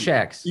cutting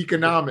checks,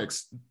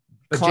 economics,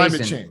 but climate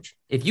Jason, change.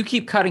 If you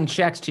keep cutting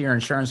checks to your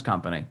insurance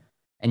company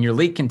and your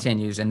leak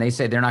continues and they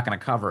say they're not going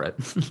to cover it,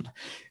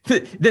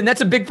 then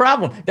that's a big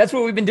problem. That's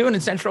what we've been doing in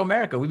Central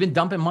America. We've been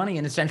dumping money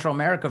into Central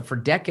America for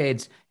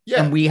decades,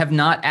 and we have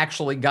not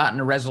actually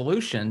gotten a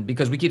resolution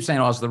because we keep saying,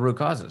 oh, it's the root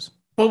causes.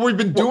 But we've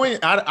been doing,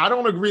 I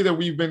don't agree that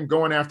we've been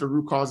going after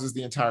root causes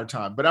the entire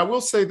time. But I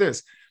will say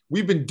this,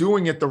 we've been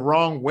doing it the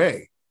wrong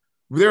way.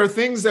 There are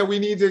things that we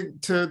need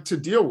to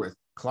deal with.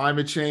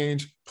 Climate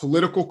change,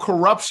 political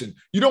corruption.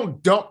 You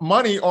don't dump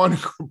money on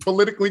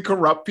politically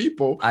corrupt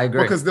people. I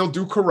agree. Because they'll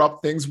do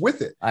corrupt things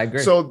with it. I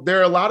agree. So there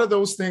are a lot of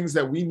those things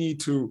that we need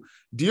to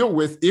deal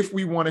with if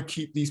we want to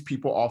keep these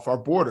people off our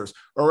borders,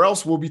 or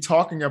else we'll be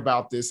talking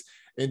about this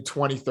in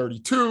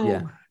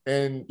 2032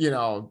 and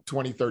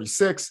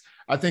 2036.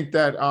 I think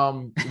that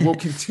we'll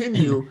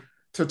continue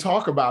to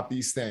talk about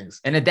these things.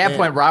 And at that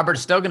point,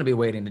 Robert's still going to be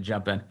waiting to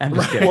jump in. I'm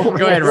just kidding.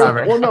 Go ahead,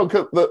 Robert. Well, no,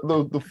 because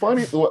the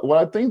funny, what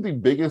I think the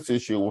biggest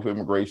issue with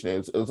immigration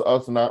is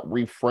us not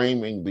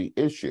reframing the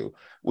issue.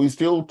 We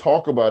still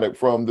talk about it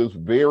from this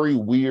very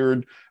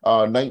weird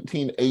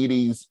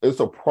 1980s. It's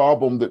a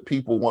problem that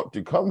people want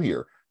to come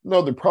here.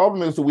 No, the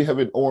problem is that we have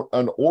an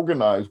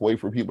organized way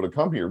for people to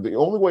come here. The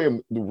only way,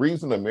 the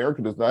reason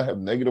America does not have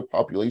negative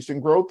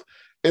population growth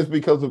is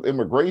because of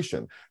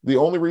immigration. The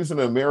only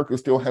reason America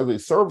still has a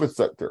service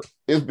sector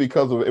is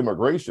because of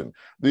immigration.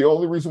 The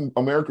only reason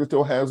America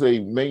still has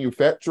a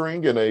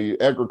manufacturing and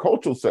a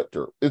agricultural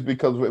sector is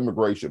because of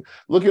immigration.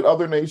 Look at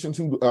other nations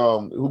who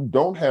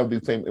don't have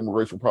the same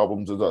immigration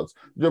problems as us.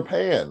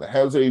 Japan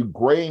has a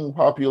graying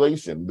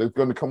population that's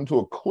going to come to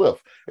a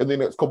cliff in the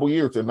next couple of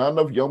years. There are not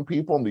enough young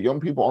people, and the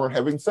young people aren't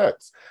having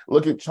sex.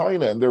 Look at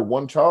China and their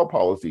one-child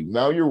policy.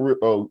 Now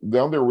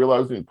they're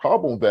realizing the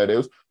problem with that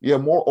is you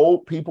have more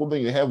old people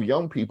than you have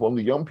young people, and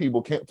the young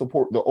people can't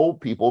support the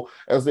old people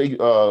as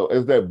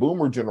that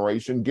boomer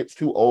generation gets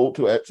too old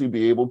to actually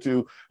be able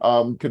to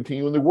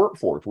continue in the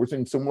workforce. We're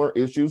seeing similar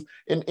issues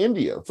in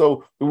India.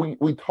 So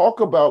we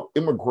talk about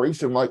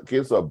immigration like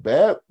it's a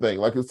bad thing,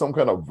 like it's some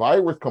kind of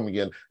virus coming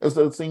in,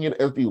 instead of seeing it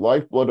as the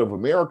lifeblood of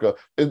America,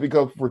 is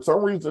because for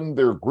some reason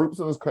there are groups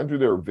in this country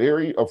that are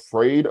very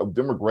afraid of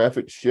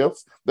demographic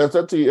shifts. That's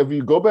actually, if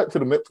you go back to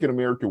the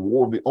Mexican-American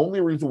War, the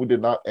only reason we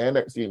did not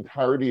annex the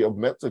entirety of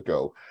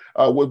Mexico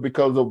was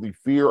because of the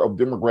fear of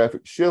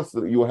demographic shifts,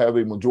 that you will have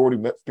a majority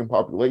Mexican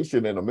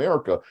population in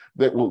America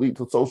that will lead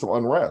to social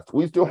unrest.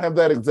 We still have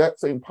that exact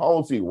same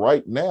policy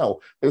right now,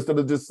 instead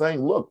of just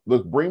saying, look,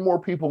 let's bring more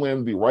people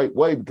in the right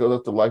way because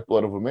that's the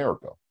lifeblood of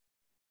America.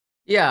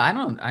 Yeah,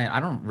 I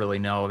don't really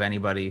know of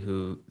anybody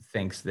who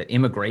thinks that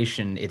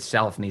immigration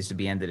itself needs to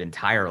be ended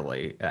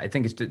entirely. I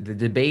think it's the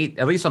debate,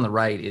 at least on the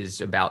right,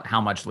 is about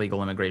how much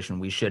legal immigration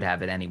we should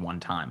have at any one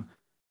time.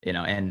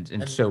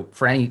 And so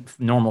for any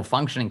normal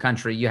functioning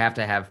country, you have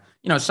to have,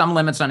 some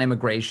limits on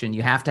immigration.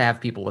 You have to have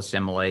people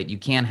assimilate. You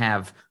can't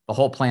have the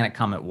whole planet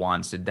come at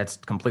once. That's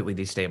completely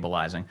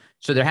destabilizing.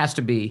 So there has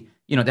to be,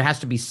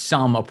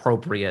 some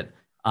appropriate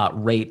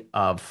rate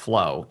of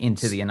flow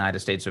into the United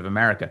States of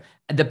America.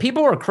 The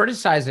people who are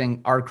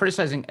criticizing,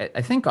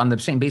 I think, on the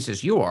same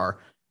basis you are,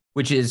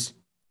 which is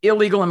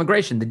illegal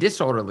immigration, the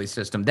disorderly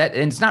system. And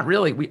it's not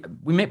really,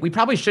 we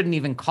probably shouldn't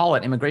even call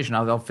it immigration,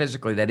 although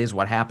physically that is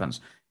what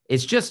happens.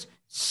 It's just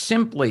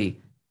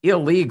simply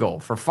illegal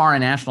for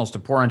foreign nationals to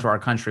pour into our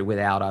country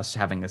without us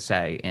having a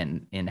say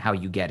in how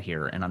you get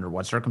here and under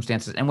what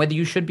circumstances and whether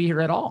you should be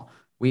here at all.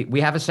 We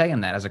have a say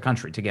in that as a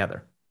country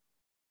together.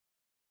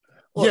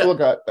 Well, yeah.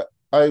 Look,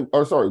 I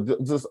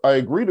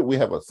agree that we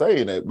have a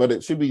say in it, but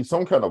it should be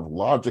some kind of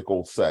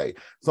logical say,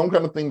 some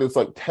kind of thing that's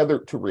like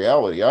tethered to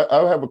reality.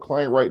 I have a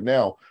client right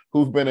now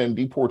who's been in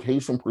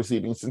deportation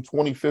proceedings since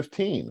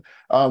 2015.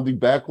 The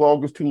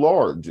backlog is too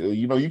large.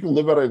 You can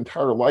live out an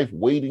entire life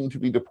waiting to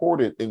be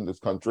deported in this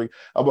country,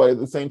 but at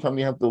the same time,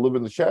 you have to live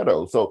in the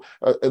shadows. So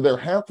there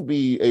has to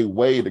be a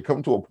way to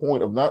come to a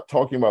point of not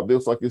talking about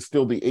this like it's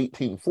still the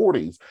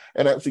 1840s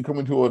and actually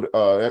coming to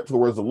an actual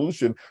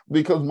resolution,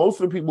 because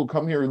most of the people who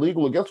come here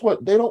illegally, guess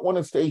what? They don't want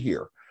to stay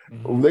here.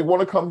 Mm-hmm. They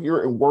want to come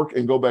here and work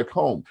and go back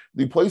home.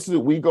 The places that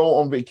we go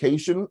on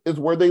vacation is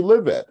where they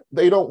live at.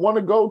 They don't want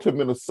to go to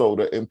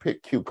Minnesota and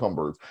pick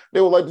cucumbers.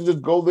 They would like to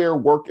just go there,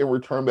 work, and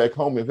return back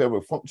home. If you have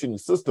a functioning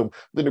system,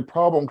 then the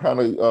problem kind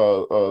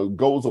of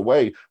goes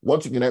away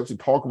once you can actually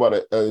talk about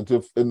it,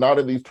 and not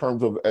in these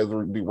terms of, as the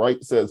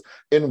right says,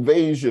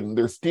 invasion.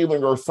 They're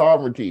stealing our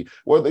sovereignty.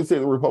 What they say,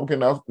 the Republican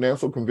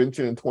National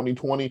Convention in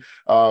 2020,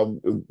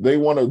 they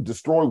want to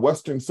destroy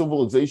Western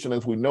civilization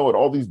as we know it.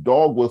 All these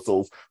dog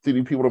whistles to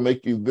the people to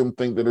make them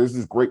think that there's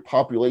this great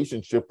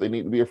population shift they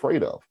need to be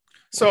afraid of.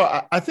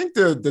 So I think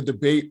the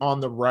debate on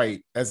the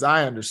right, as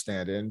I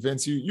understand it, and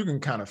Vince, you can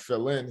kind of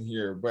fill in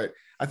here, but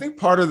I think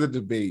part of the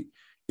debate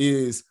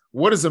is,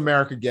 what is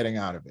America getting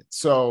out of it?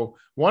 So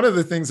one of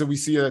the things that we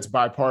see that's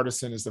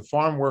bipartisan is the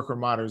Farm Worker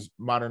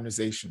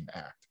Modernization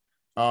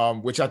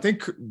Act, which I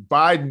think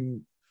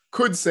Biden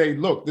could say,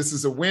 look, this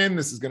is a win.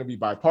 This is going to be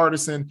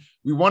bipartisan.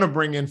 We want to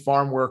bring in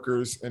farm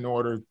workers in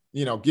order,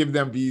 give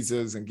them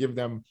visas and give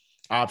them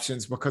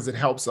options because it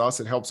helps us.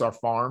 It helps our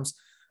farms.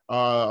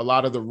 A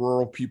lot of the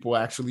rural people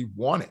actually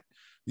want it.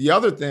 The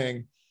other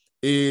thing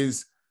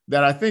is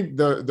that I think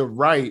the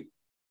right,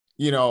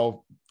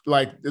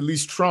 like at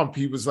least Trump,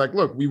 he was like,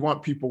 look, we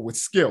want people with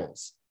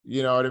skills.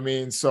 You know what I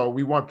mean? So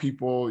we want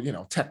people,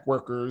 tech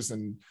workers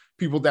and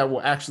people that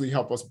will actually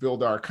help us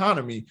build our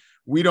economy.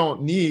 we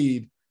don't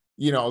need,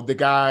 the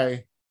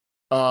guy,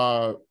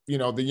 the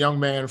young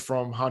man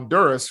from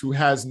Honduras who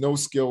has no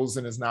skills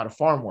and is not a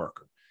farm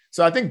worker.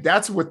 So I think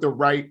that's what the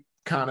right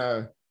kind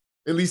of,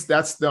 at least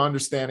that's the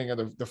understanding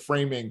of the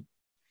framing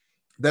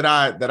that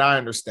I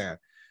understand.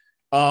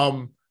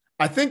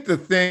 I think the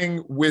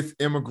thing with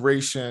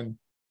immigration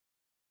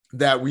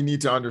that we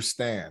need to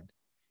understand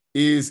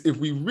is if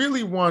we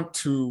really want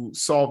to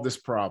solve this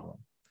problem,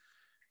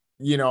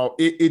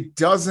 it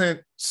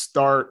doesn't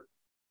start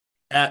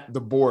at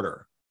the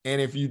border. And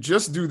if you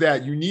just do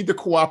that, you need the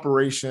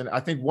cooperation.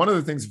 I think one of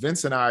the things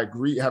Vince and I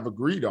have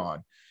agreed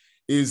on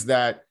is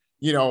that,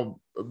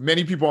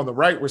 many people on the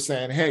right were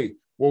saying, hey,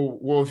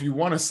 well, if you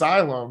want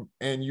asylum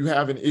and you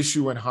have an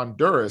issue in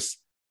Honduras,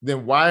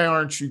 then why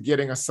aren't you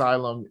getting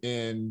asylum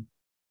in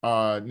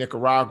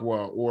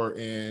Nicaragua or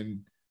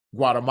in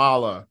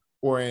Guatemala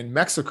or in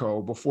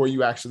Mexico before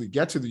you actually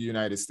get to the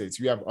United States?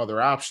 You have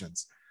other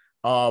options.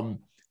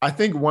 I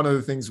think one of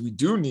the things we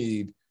do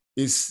need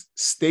is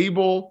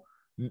stable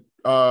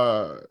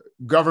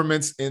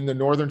governments in the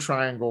Northern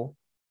Triangle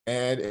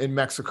and in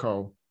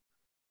Mexico.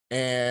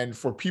 And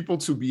for people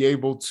to be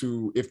able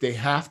to, if they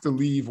have to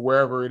leave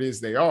wherever it is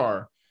they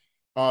are,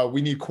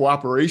 we need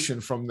cooperation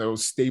from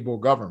those stable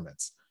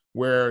governments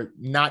where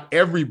not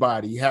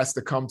everybody has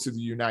to come to the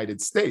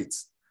United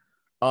States.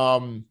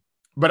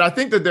 But I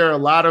think that there are a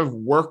lot of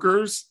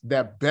workers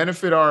that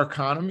benefit our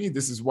economy.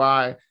 This is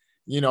why,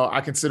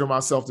 I consider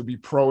myself to be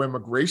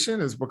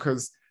pro-immigration, is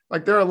because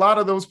there are a lot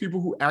of those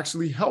people who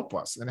actually help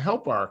us and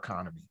help our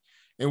economy.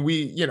 And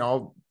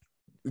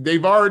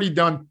they've already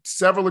done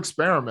several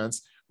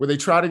experiments where they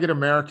try to get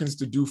Americans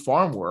to do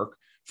farm work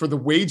for the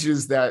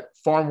wages that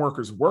farm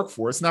workers work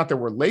for. It's not that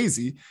we're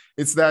lazy.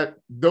 It's that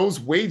those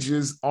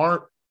wages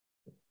aren't,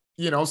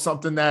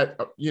 something that,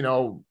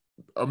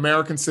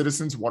 American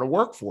citizens want to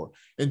work for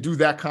and do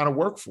that kind of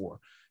work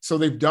for. So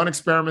they've done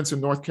experiments in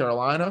North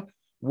Carolina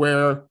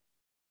where,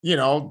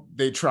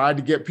 they tried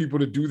to get people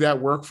to do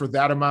that work for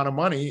that amount of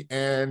money.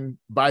 And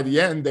by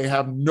the end, they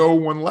have no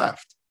one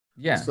left.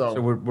 Yeah. So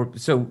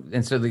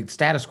the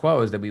status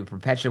quo is that we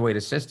perpetuate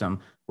a system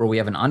where we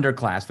have an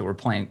underclass that we're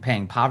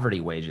paying poverty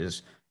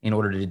wages in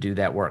order to do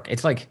that work.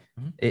 It's like,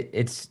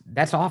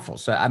 that's awful.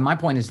 So my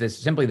point is this,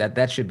 simply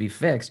that should be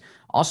fixed.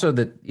 Also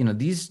that,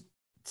 these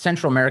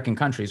Central American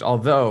countries,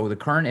 although the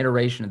current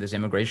iteration of this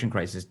immigration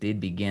crisis did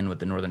begin with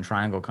the Northern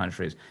Triangle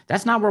countries,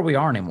 that's not where we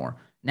are anymore.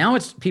 Now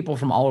it's people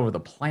from all over the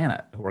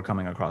planet who are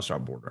coming across our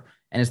border.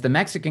 And it's the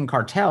Mexican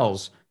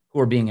cartels who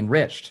are being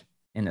enriched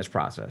in this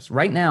process.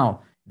 Right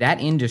now,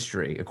 that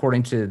industry,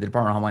 according to the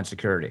Department of Homeland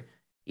Security,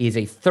 is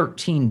a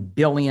 $13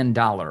 billion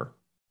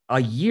a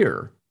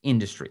year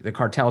industry the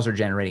cartels are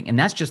generating. And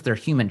that's just their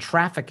human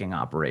trafficking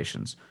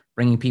operations,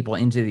 bringing people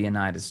into the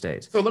United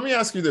States. So let me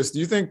ask you this. Do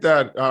you think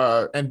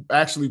that, and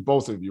actually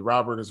both of you,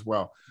 Robert as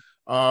well,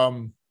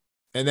 and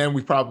then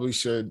we probably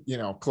should,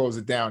 close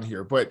it down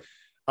here. But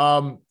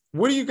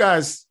what do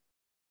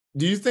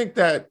you think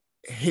that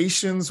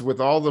Haitians,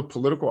 with all the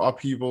political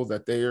upheaval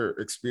that they are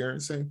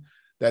experiencing,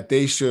 that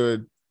they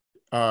should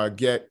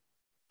get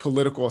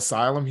political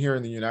asylum here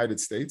in the United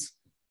States?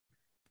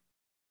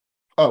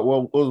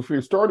 Well, if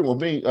you're starting with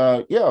me,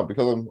 yeah,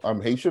 because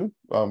I'm Haitian,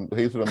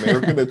 Haitian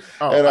American. And,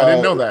 I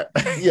didn't know that.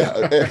 Yeah,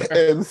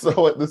 and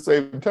so at the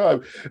same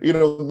time,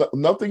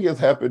 nothing has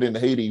happened in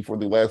Haiti for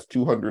the last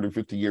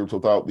 250 years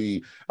without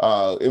the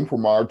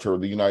imprimatur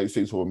of the United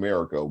States of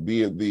America,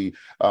 be it the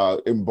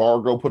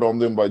embargo put on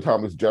them by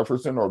Thomas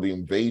Jefferson, or the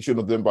invasion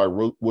of them by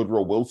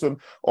Woodrow Wilson,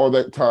 or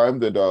that time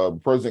that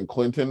President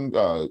Clinton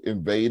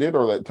invaded,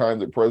 or that time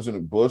that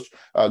President Bush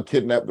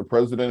kidnapped the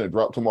president and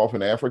dropped him off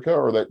in Africa,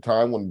 or that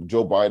time when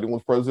Joe Biden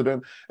was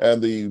president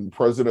and the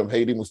president of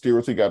Haiti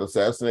mysteriously got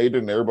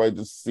assassinated and everybody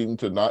just seemed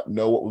to not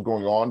know what was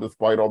going on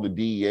despite all the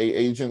DEA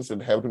agents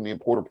and having to be in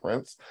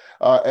Port-au-Prince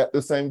at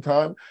the same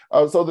time.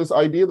 So this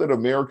idea that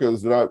America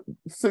is not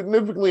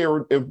significantly,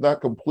 or if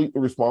not completely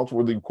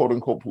responsible for the quote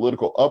unquote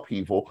political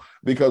upheaval,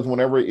 because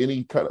whenever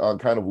any kind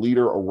of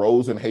leader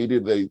arose in Haiti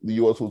the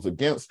U.S. was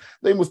against,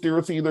 they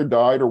mysteriously either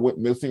died or went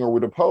missing or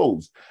were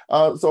deposed.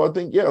 So I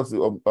think, yes,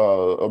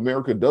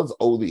 America does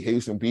owe the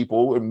Haitian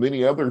people and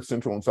many other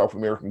Central and South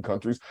American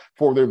countries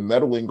for their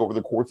meddling over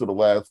the course of the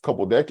last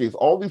couple of decades.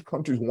 All these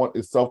countries want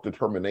is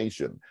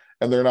self-determination,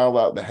 and they're not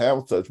allowed to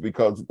have such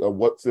because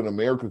what's in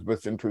America's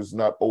best interest is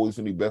not always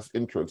in the best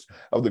interest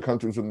of the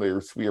countries in their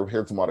sphere of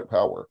hegemonic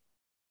power.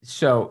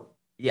 So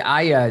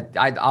yeah,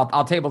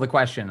 I'll table the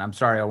question. I'm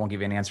sorry, I won't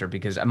give you an answer,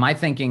 because my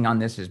thinking on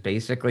this is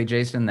basically,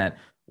 Jason, that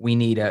we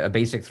need a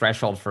basic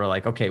threshold for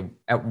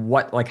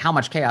how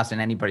much chaos in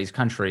anybody's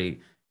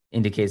country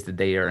indicates that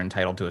they are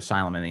entitled to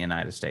asylum in the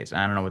United States.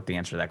 I don't know what the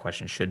answer to that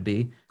question should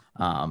be.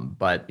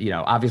 But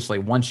obviously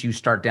once you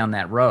start down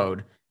that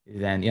road,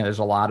 then, there's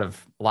a lot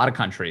of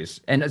countries,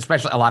 and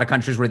especially a lot of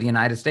countries where the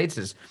United States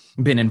has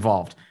been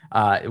involved,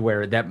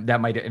 where that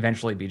might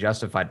eventually be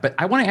justified. But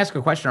I want to ask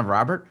a question of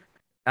Robert,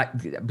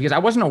 because I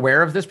wasn't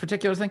aware of this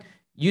particular thing.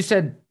 You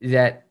said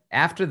that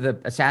after the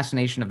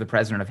assassination of the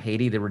president of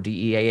Haiti, there were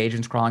DEA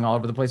agents crawling all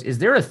over the place. Is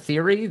there a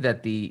theory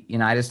that the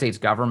United States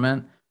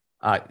government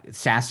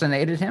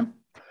assassinated him.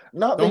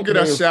 Don't get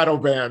us shadow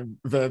banned,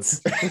 Vince.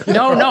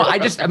 No.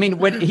 I mean,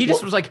 when he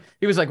just was like,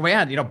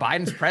 man,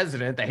 Biden's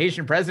president, the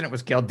Haitian president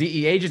was killed.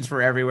 DE agents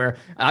were everywhere.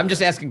 I'm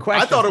just asking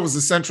questions. I thought it was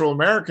a Central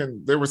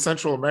American. There were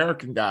Central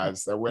American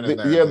guys that went in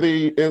there.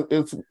 Yeah,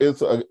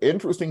 it's an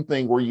interesting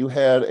thing where you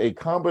had a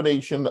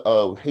combination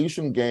of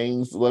Haitian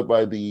gangs led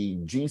by the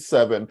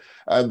G7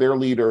 and their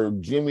leader,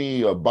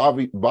 Jimmy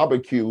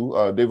Barbecue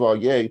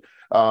Devalier,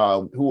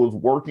 who was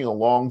working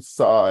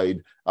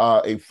alongside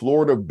a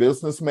Florida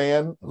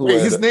businessman.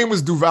 His name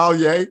was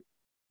Duvalier?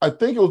 I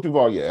think it was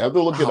Duvalier. I have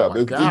to look it up.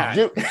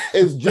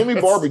 It's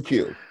Jimmy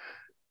Barbecue.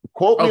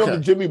 Quote me on the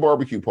Jimmy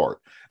Barbecue part.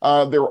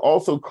 There were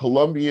also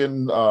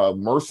Colombian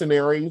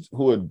mercenaries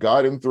who had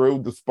gotten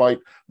through, despite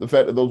the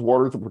fact that those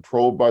waters are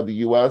patrolled by the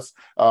U.S.,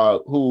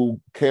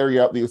 who carry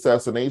out the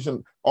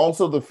assassination.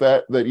 Also, the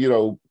fact that,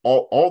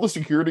 all the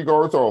security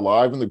guards are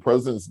alive and the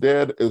president's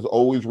dead is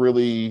always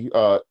really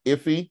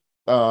iffy.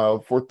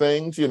 For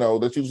things,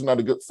 that's usually not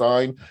a good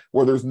sign,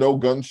 where there's no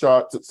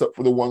gunshots except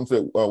for the ones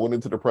that went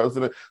into the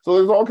president. So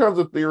there's all kinds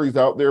of theories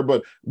out there,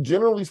 but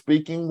generally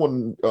speaking,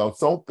 when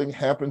something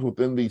happens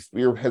within the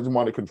sphere of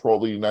hegemonic control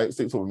of the United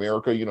States of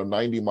America,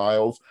 90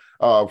 miles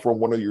from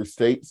one of your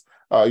states,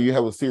 you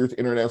have a serious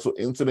international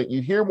incident,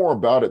 you hear more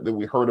about it than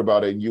we heard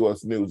about it in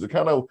U.S. news. It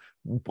kind of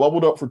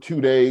bubbled up for 2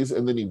 days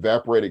and then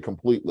evaporated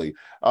completely.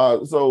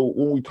 So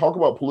when we talk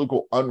about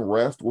political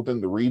unrest within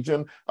the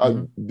region,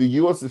 the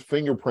U.S.'s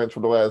fingerprints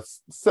for the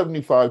last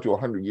 75 to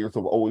 100 years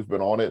have always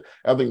been on it.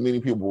 I think many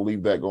people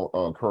believe that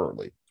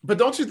currently. But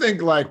don't you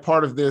think like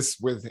part of this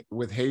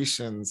with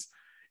Haitians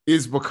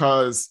is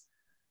because,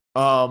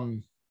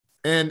 and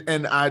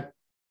I,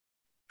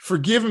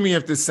 forgive me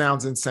if this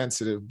sounds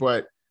insensitive,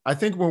 but I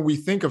think when we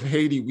think of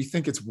Haiti, we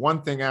think it's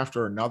one thing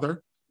after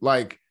another.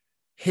 Like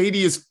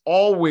Haiti is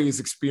always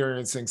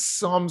experiencing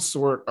some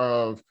sort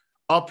of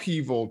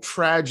upheaval,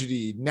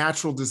 tragedy,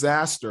 natural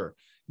disaster.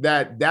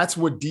 That's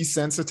what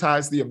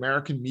desensitized the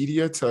American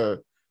media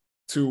to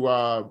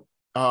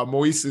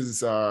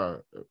Moise's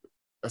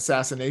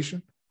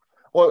assassination.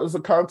 Well, it's a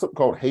concept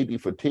called Haiti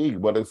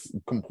fatigue, but it's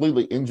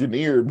completely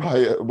engineered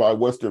by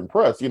Western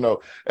press.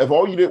 If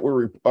all you did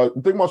were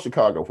think about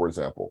Chicago, for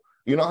example.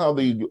 You know how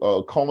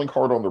the calling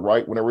card on the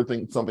right, whenever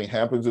something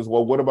happens, is,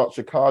 well, what about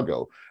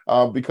Chicago?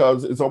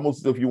 Because it's almost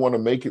as if you want to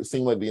make it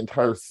seem like the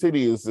entire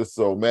city is this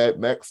Mad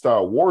Max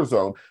style war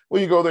zone.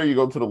 Well, you go there, you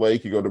go to the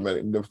lake, you go to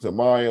Magnificent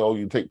Mile,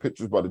 you take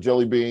pictures by the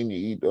Jelly Bean,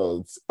 you eat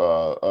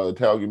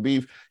Italian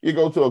beef, you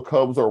go to a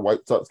Cubs or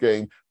White Sox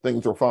game,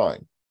 things are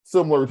fine.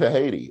 Similar to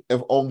Haiti,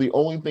 if the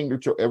only thing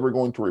that you're ever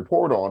going to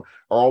report on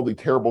are all the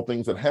terrible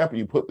things that happen,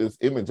 you put this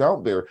image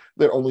out there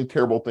that only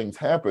terrible things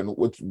happen,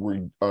 which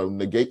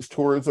negates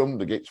tourism,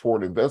 negates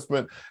foreign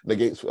investment,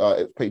 negates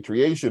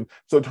expatriation.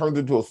 So it turns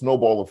into a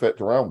snowball effect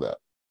around that.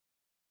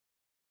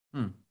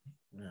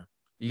 Yeah.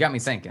 You got me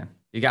thinking.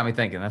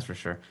 That's for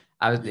sure.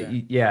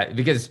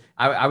 Because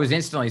I was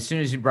instantly, as soon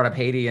as you brought up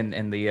Haiti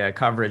and the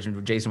coverage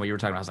and Jason, what you were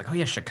talking about, I was like, oh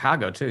yeah,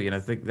 Chicago too. I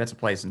think that's a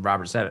place, and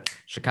Robert said it,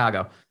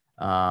 Chicago.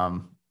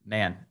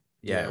 Man,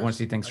 I want to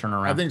see things turn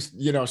around. I think,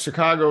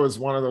 Chicago is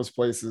one of those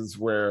places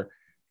where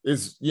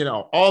is,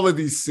 all of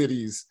these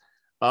cities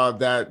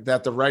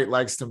that the right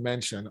likes to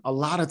mention, a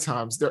lot of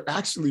times they're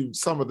actually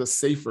some of the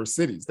safer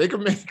cities. They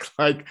can make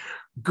like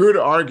good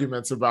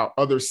arguments about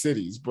other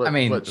cities, but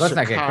let's Chicago,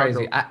 not get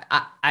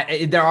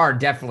crazy. There are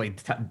definitely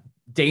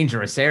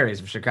dangerous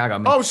areas of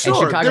Chicago.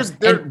 Sure. Chicago,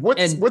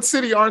 what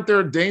city aren't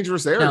there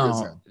dangerous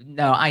areas in?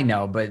 No, I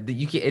know, but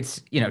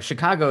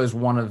Chicago is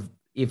one of,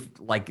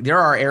 there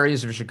are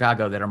areas of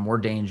Chicago that are more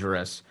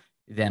dangerous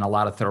than a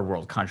lot of third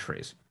world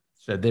countries.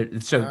 And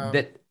that's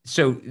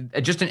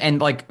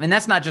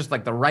not just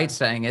like the right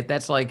saying it.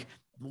 That's like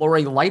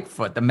Lori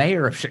Lightfoot, the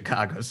mayor of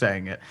Chicago,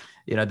 saying it.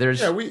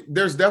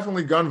 There's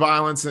definitely gun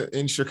violence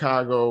in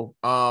Chicago.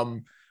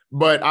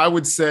 But I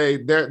would say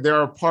there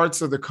are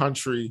parts of the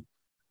country,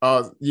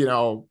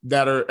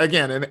 that are,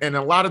 again, and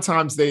a lot of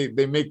times they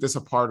make this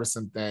a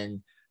partisan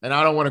thing. And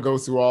I don't want to go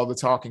through all the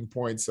talking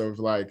points of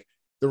like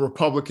the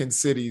Republican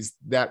cities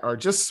that are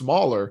just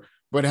smaller,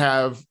 but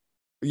have,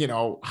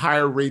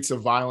 higher rates of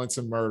violence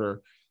and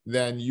murder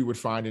than you would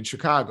find in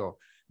Chicago.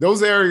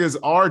 Those areas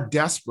are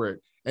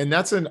desperate. And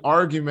that's an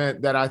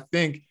argument that I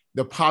think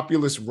the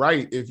populist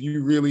right, if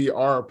you really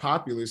are a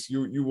populist,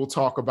 you will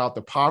talk about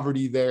the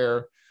poverty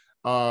there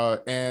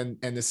and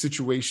the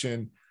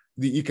situation,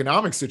 the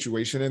economic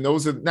situation. And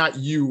those are not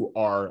you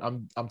are,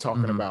 I'm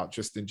talking about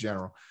just in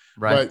general.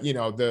 Right.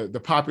 But,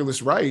 the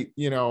populist right,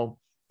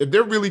 if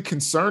they're really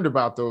concerned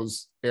about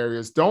those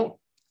areas, don't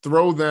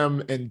throw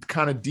them and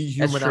kind of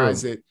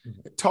dehumanize it.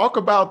 Talk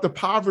about the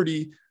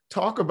poverty,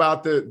 talk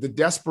about the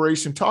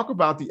desperation, talk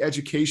about the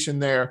education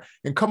there,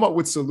 and come up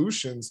with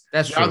solutions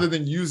rather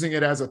than using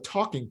it as a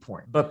talking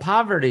point. But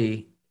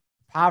poverty,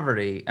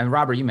 and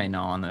Robert, you may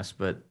know on this,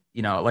 but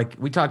like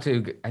I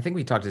think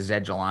we talked to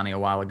Zed Jelani a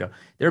while ago.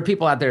 There are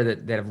people out there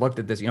that have looked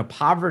at this.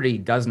 Poverty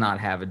does not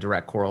have a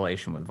direct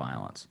correlation with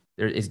violence.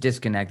 It's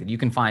disconnected. You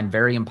can find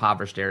very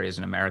impoverished areas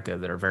in America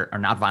that are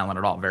not violent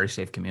at all, very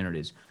safe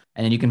communities.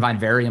 And then you can find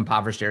very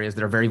impoverished areas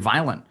that are very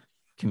violent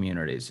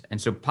communities.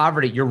 And so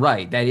poverty, you're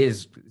right, that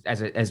is,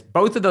 as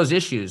both of those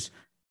issues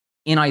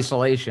in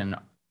isolation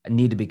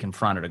need to be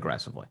confronted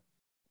aggressively.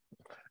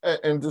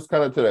 And just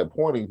kind of to that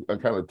point, and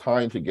kind of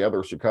tying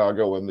together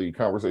Chicago and the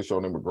conversation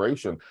on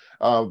immigration,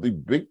 the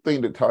big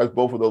thing that ties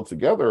both of those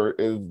together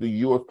is the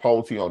U.S.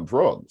 policy on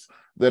drugs.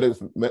 That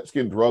is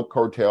Mexican drug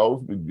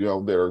cartels,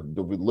 they're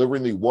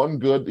delivering the one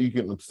good that you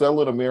can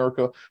sell in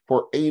America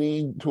for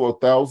 80 to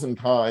 1,000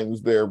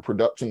 times their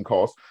production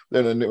costs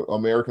that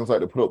Americans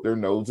like to put up their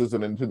noses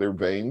and into their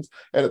veins.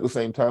 And at the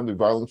same time, the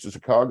violence in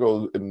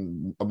Chicago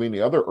and many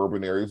other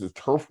urban areas is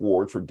turf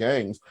wars for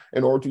gangs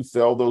in order to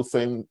sell those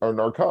same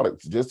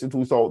narcotics. Just as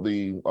we saw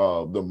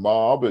the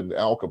mob and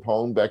Al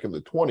Capone back in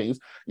the 20s,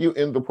 you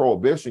end the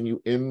prohibition,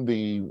 you end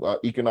the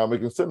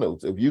economic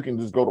incentives. If you can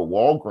just go to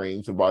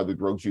Walgreens and buy the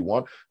drugs you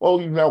want,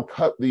 well, you've now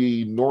cut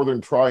the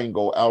Northern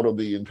Triangle out of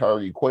the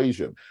entire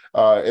equation.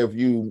 If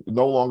you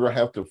no longer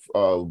have to,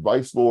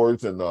 vice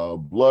lords and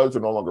bloods are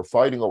no longer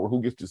fighting over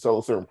who gets to sell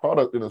a certain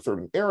product in a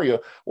certain area,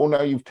 well,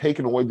 now you've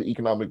taken away the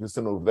economic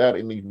incentive of that,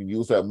 and you can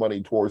use that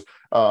money towards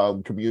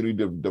community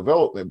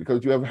development,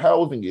 because you have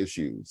housing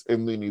issues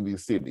in many of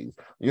these cities.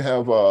 You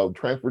have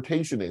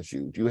transportation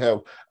issues. You have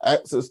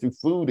access to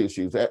food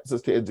issues,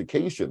 access to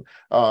education.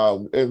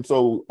 And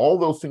so all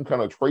those things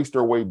kind of trace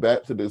their way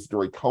back to this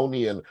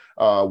draconian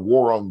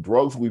war on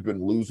drugs we've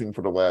been losing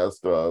for the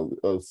last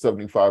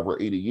 75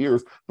 or 80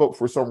 years. But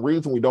for some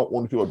reason, we don't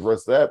want to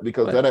address that,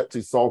 because that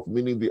actually solves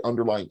many of the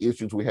underlying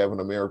issues we have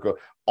in America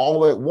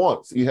all at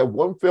once. You have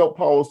one failed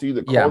policy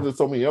that causes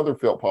so many other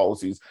failed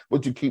policies,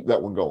 but you keep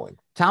that one going.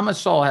 Thomas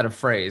Sowell had a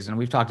phrase, and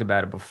we've talked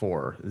about it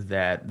before,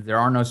 that there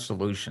are no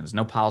solutions,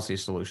 no policy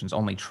solutions,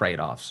 only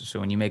trade-offs. So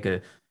when you make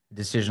a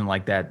decision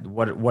like that,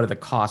 what are the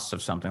costs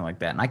of something like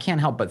that? And I can't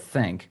help but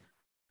think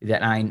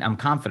that, I'm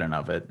confident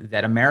of it,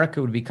 that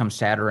America would become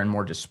sadder and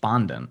more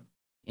despondent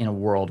in a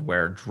world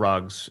where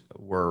drugs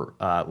were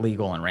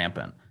legal and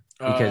rampant.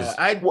 Because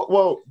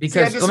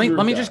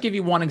let me just give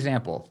you one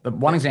example.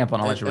 One example,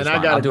 and I'll let you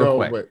respond. I'll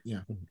do it quick.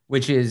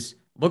 Which is,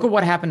 look at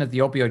what happened at the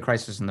opioid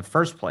crisis in the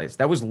first place.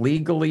 That was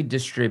legally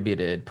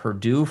distributed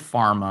Purdue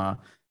Pharma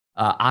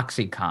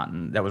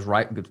OxyContin that was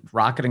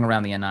rocketing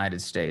around the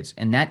United States,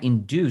 and that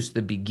induced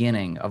the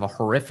beginning of a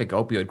horrific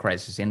opioid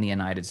crisis in the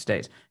United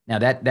States. Now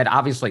that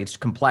obviously it's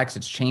complex,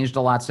 it's changed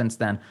a lot since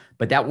then,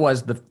 but that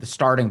was the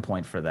starting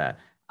point for that.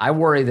 I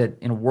worry that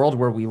in a world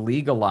where we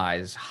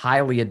legalize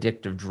highly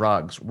addictive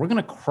drugs, we're going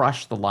to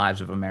crush the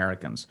lives of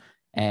Americans,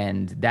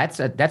 and that's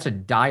a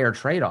dire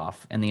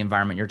trade-off in the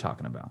environment you're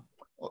talking about.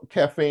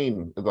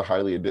 Caffeine is a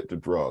highly addictive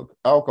drug.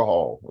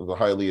 Alcohol is a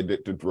highly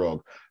addictive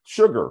drug.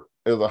 Sugar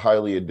is a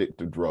highly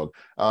addictive drug.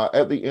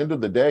 At the end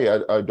of the day,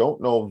 I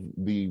don't know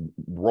if the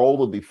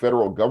role of the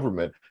federal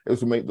government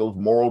is to make those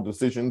moral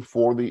decisions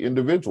for the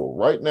individual.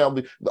 Right now,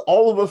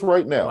 all of us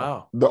right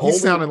now. Wow.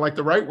 He's sounding like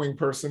the right-wing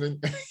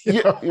person.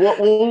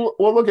 Well,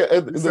 look at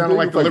it. Sounding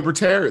like the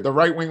libertarian, the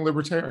right-wing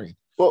libertarian.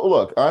 Well,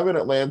 look, I'm in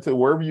Atlanta,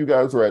 wherever you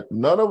guys are at.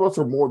 None of us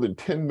are more than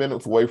 10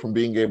 minutes away from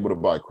being able to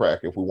buy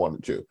crack if we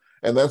wanted to.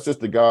 And that's just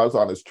the God's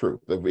honest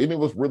truth. If any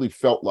of us really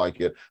felt like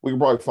it, we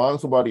could probably find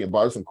somebody and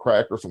buy some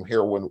crack or some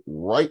heroin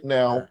right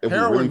now if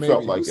heroin, we really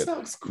felt like it.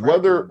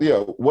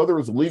 Whether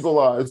it's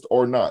legalized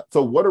or not.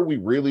 So what are we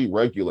really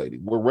regulating?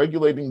 We're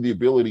regulating the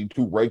ability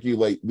to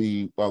regulate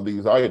these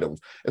items.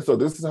 And so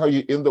this is how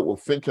you end up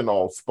with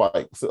fentanyl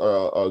spikes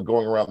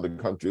going around the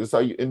country. This is how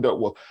you end up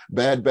with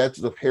bad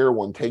batches of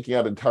heroin taking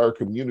out entire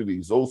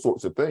communities, those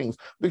sorts of things,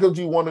 because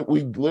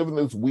we live in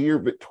this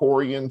weird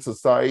Victorian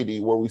society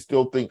where we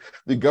still think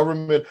the government,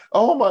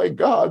 oh my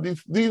God,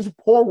 these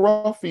poor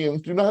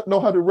ruffians do not know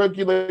how to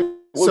regulate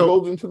what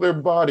goes into their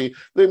body.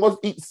 They must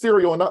eat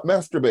cereal and not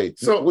masturbate.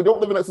 So we don't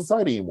live in that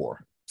society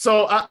anymore.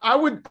 So I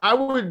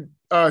would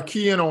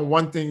key in on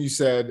one thing you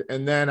said,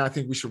 and then I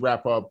think we should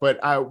wrap up.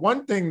 But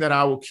one thing that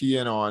I will key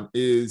in on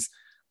is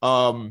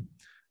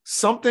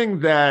something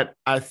that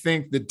I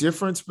think the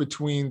difference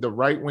between the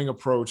right-wing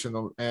approach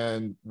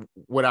and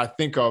what I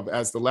think of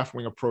as the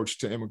left-wing approach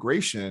to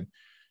immigration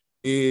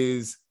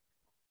is,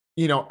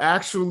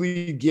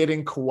 actually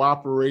getting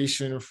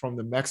cooperation from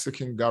the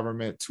Mexican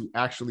government to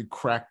actually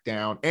crack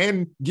down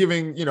and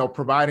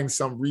providing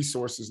some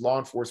resources, law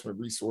enforcement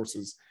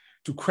resources,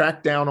 to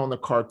crack down on the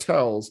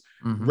cartels,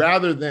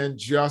 rather than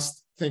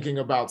just thinking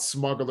about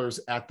smugglers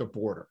at the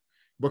border.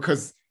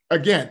 Because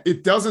again,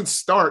 it doesn't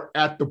start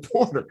at the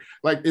border.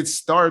 Like, it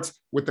starts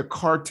with the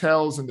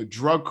cartels and the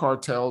drug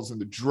cartels and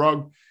the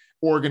drug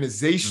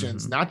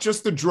organizations, not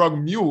just the drug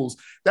mules.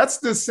 That's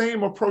the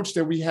same approach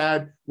that we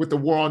had with the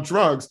war on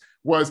drugs.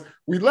 Was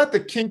we let the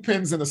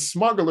kingpins and the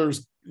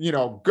smugglers,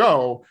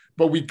 go,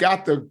 but we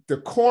got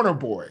the corner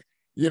boy,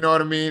 you know what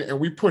I mean? And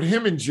we put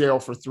him in jail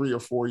for 3 or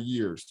 4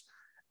 years.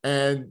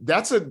 And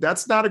that's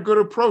not a good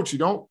approach. You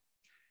don't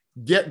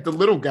get the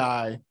little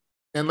guy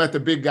and let the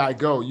big guy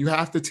go. You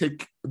have to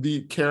take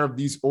care of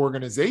these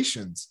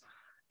organizations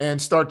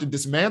and start to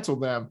dismantle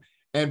them.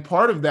 And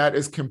part of that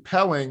is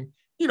compelling,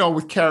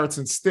 with carrots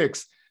and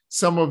sticks,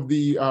 some of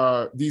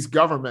these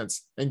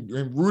governments and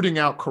rooting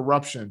out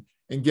corruption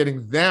and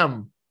getting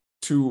them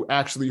to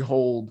actually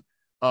hold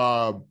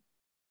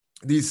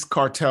these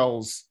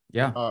cartels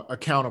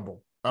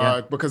accountable.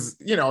 Because,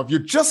 if you're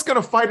just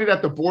going to fight it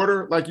at the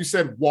border, like you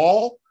said,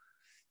 wall,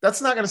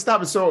 that's not going to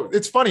stop it. So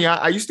it's funny.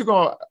 I used to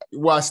go,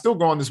 I still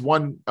go on this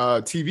one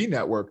TV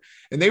network,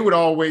 and they would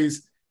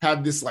always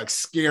have this like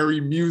scary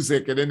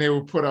music. And then they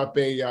would put up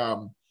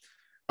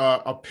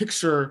a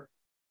picture,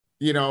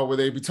 where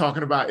they'd be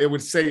talking about, it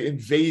would say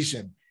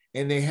invasion.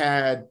 And they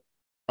had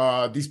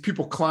these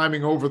people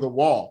climbing over the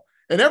wall.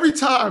 And every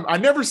time, I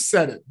never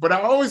said it, but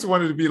I always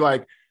wanted to be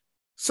like,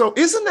 so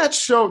isn't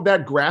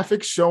that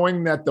graphic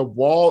showing that the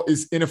wall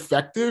is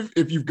ineffective?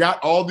 If you've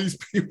got all these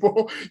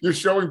people, you're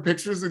showing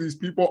pictures of these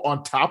people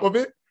on top of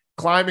it,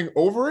 climbing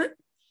over it,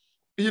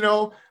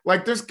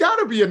 like there's got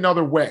to be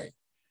another way.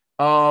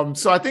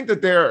 So I think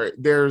that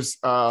there's,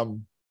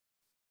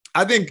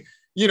 I think,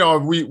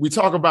 we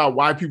talk about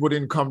why people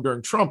didn't come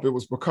during Trump. It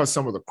was because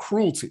some of the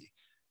cruelty,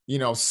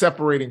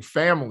 separating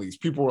families.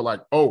 People were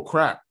like, oh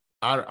crap,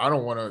 I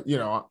don't want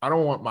to, I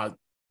don't want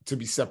to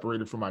be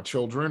separated from my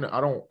children.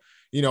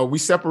 We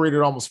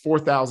separated almost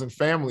 4,000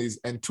 families,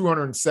 and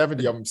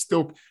 270 of them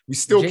we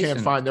still can't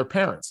find their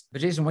parents.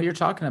 But Jason, what you're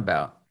talking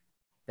about,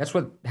 that's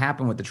what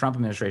happened with the Trump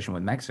administration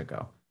with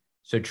Mexico.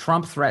 So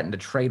Trump threatened a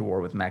trade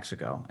war with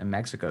Mexico, and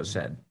Mexico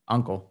said,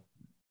 uncle,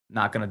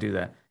 not going to do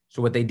that.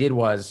 So what they did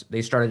was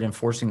they started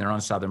enforcing their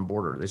own southern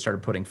border. They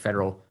started putting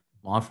federal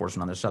law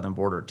enforcement on their southern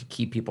border to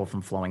keep people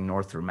from flowing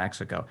north through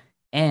Mexico.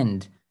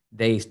 And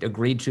they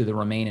agreed to the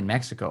Remain in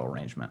Mexico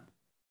arrangement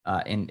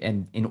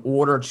in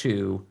order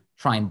to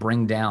try and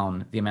bring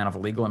down the amount of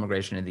illegal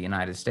immigration in the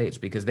United States,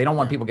 because they don't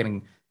want people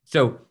getting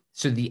so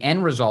the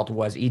end result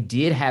was it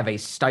did have a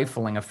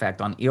stifling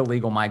effect on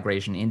illegal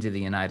migration into the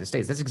United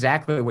States. That's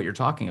exactly what you're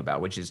talking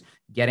about, which is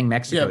getting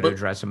Mexico to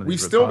address some of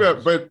these.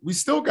 We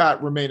still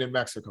got Remain in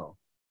Mexico.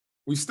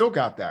 We still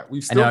got that.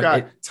 We've still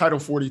got Title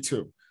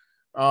 42.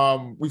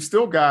 We've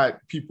still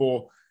got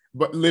people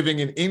but living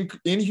in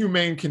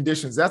inhumane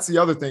conditions. That's the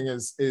other thing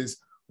is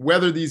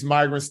whether these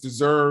migrants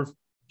deserve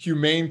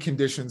humane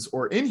conditions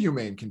or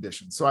inhumane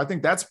conditions. So I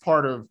think that's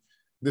part of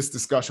this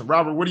discussion.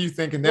 Robert, what do you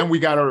think? And then we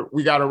gotta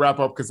wrap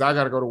up because I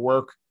gotta go to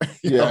work.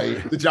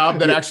 The job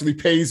that actually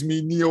pays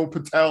me, Neil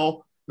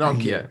Patel. No, I'm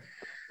kidding.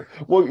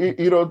 Well,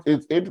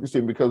 it's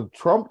interesting because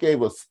Trump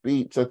gave a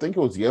speech, I think it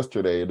was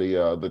yesterday,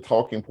 the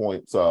Talking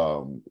Points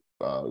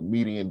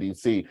meeting in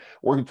DC,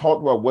 where he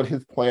talked about what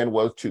his plan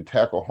was to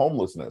tackle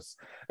homelessness.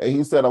 And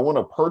he said, I want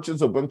to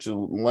purchase a bunch of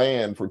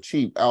land for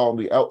cheap out on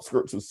the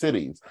outskirts of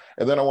cities.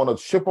 And then I want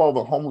to ship all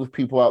the homeless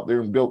people out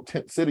there and build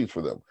tent cities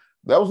for them.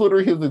 That was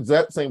literally his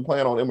exact same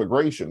plan on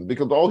immigration,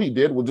 because all he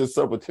did was just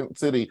set up a tent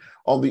city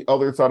on the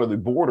other side of the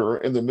border.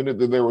 And the minute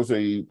that there was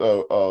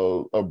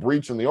a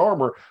breach in the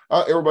armor,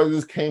 everybody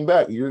just came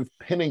back. You're just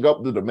pinning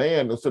up the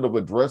demand instead of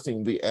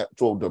addressing the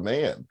actual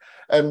demand.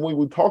 And when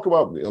we talk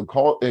about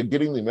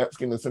getting the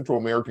Mexican and Central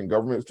American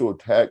governments to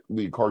attack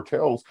the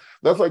cartels,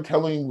 that's like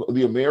telling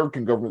the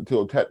American government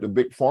to attack the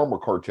big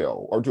pharma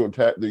cartel or to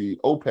attack the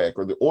OPEC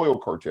or the oil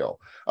cartel.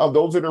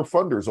 Those are their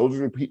funders. Those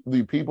are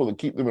the people that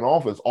keep them in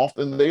office.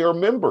 Often they are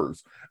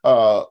members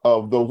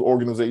of those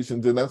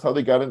organizations, and that's how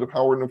they got into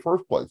power in the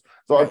first place.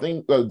 So I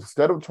think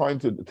instead of trying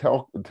to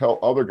tell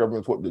other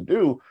governments what to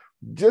do,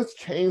 just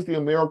change the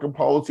American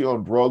policy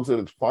on drugs that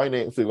is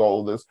financing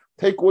all of this.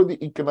 Take away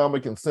the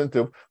economic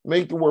incentive,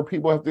 make it where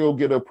people have to go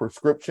get a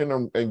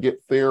prescription and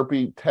get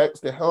therapy,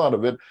 tax the hell out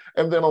of it,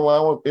 and then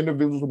allow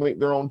individuals to make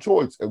their own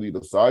choice. If you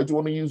decide you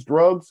want to use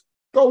drugs,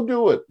 go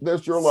do it.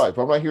 That's your life.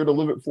 I'm not here to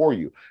live it for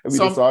you. If you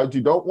decide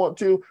you don't want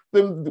to,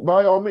 then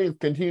by all means,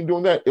 continue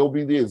doing that. It'll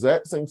be the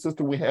exact same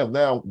system we have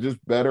now,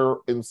 just better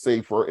and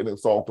safer, and it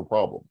solves the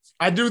problems.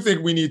 I do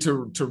think we need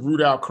to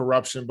root out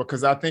corruption,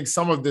 because I think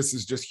some of this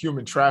is just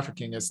human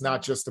trafficking. It's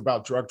not just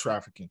about drug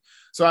trafficking.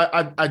 So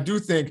I do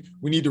think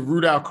we need to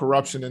root out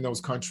corruption in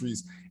those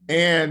countries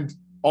and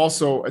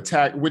also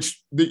attack,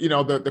 which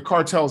the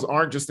cartels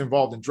aren't just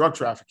involved in drug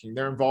trafficking.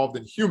 They're involved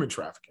in human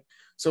trafficking.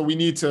 So we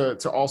need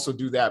to also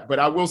do that. But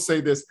I will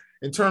say this,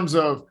 in terms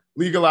of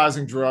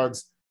legalizing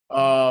drugs,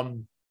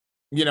 I'm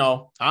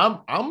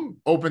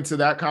open to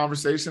that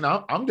conversation.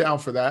 I'm down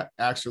for that,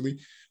 actually.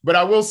 But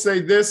I will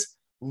say this,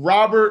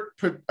 Robert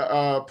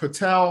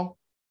Patel,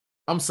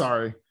 I'm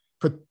sorry,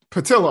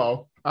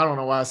 Patillo. I don't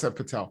know why I said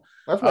Patel.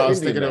 That's my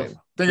Indian name.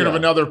 Thinking of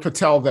another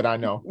Patel that I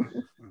know.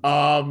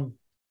 Robert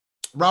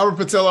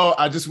Patillo,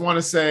 I just want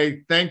to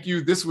say thank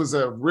you. This was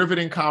a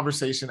riveting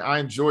conversation. I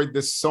enjoyed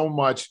this so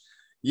much.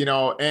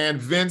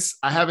 And Vince,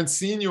 I haven't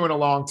seen you in a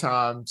long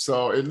time,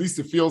 so at least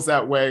it feels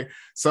that way.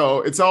 So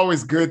it's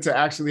always good to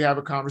actually have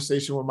a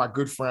conversation with my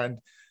good friend.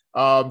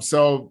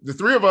 So the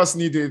three of us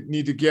need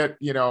to get,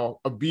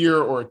 a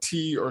beer or a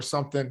tea or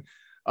something.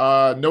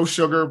 No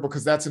sugar,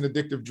 because that's an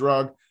addictive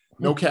drug.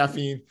 No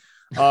caffeine.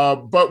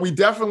 But we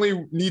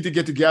definitely need to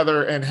get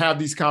together and have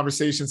these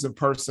conversations in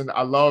person.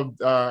 I love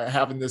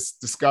having this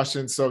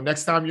discussion. So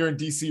next time you're in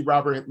DC,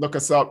 Robert, look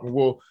us up and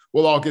we'll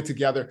all get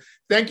together.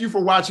 Thank you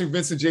for watching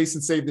Vince and Jason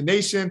Save the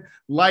Nation.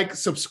 Like,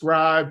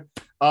 subscribe,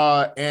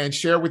 and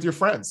share with your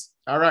friends.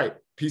 All right.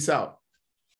 Peace out.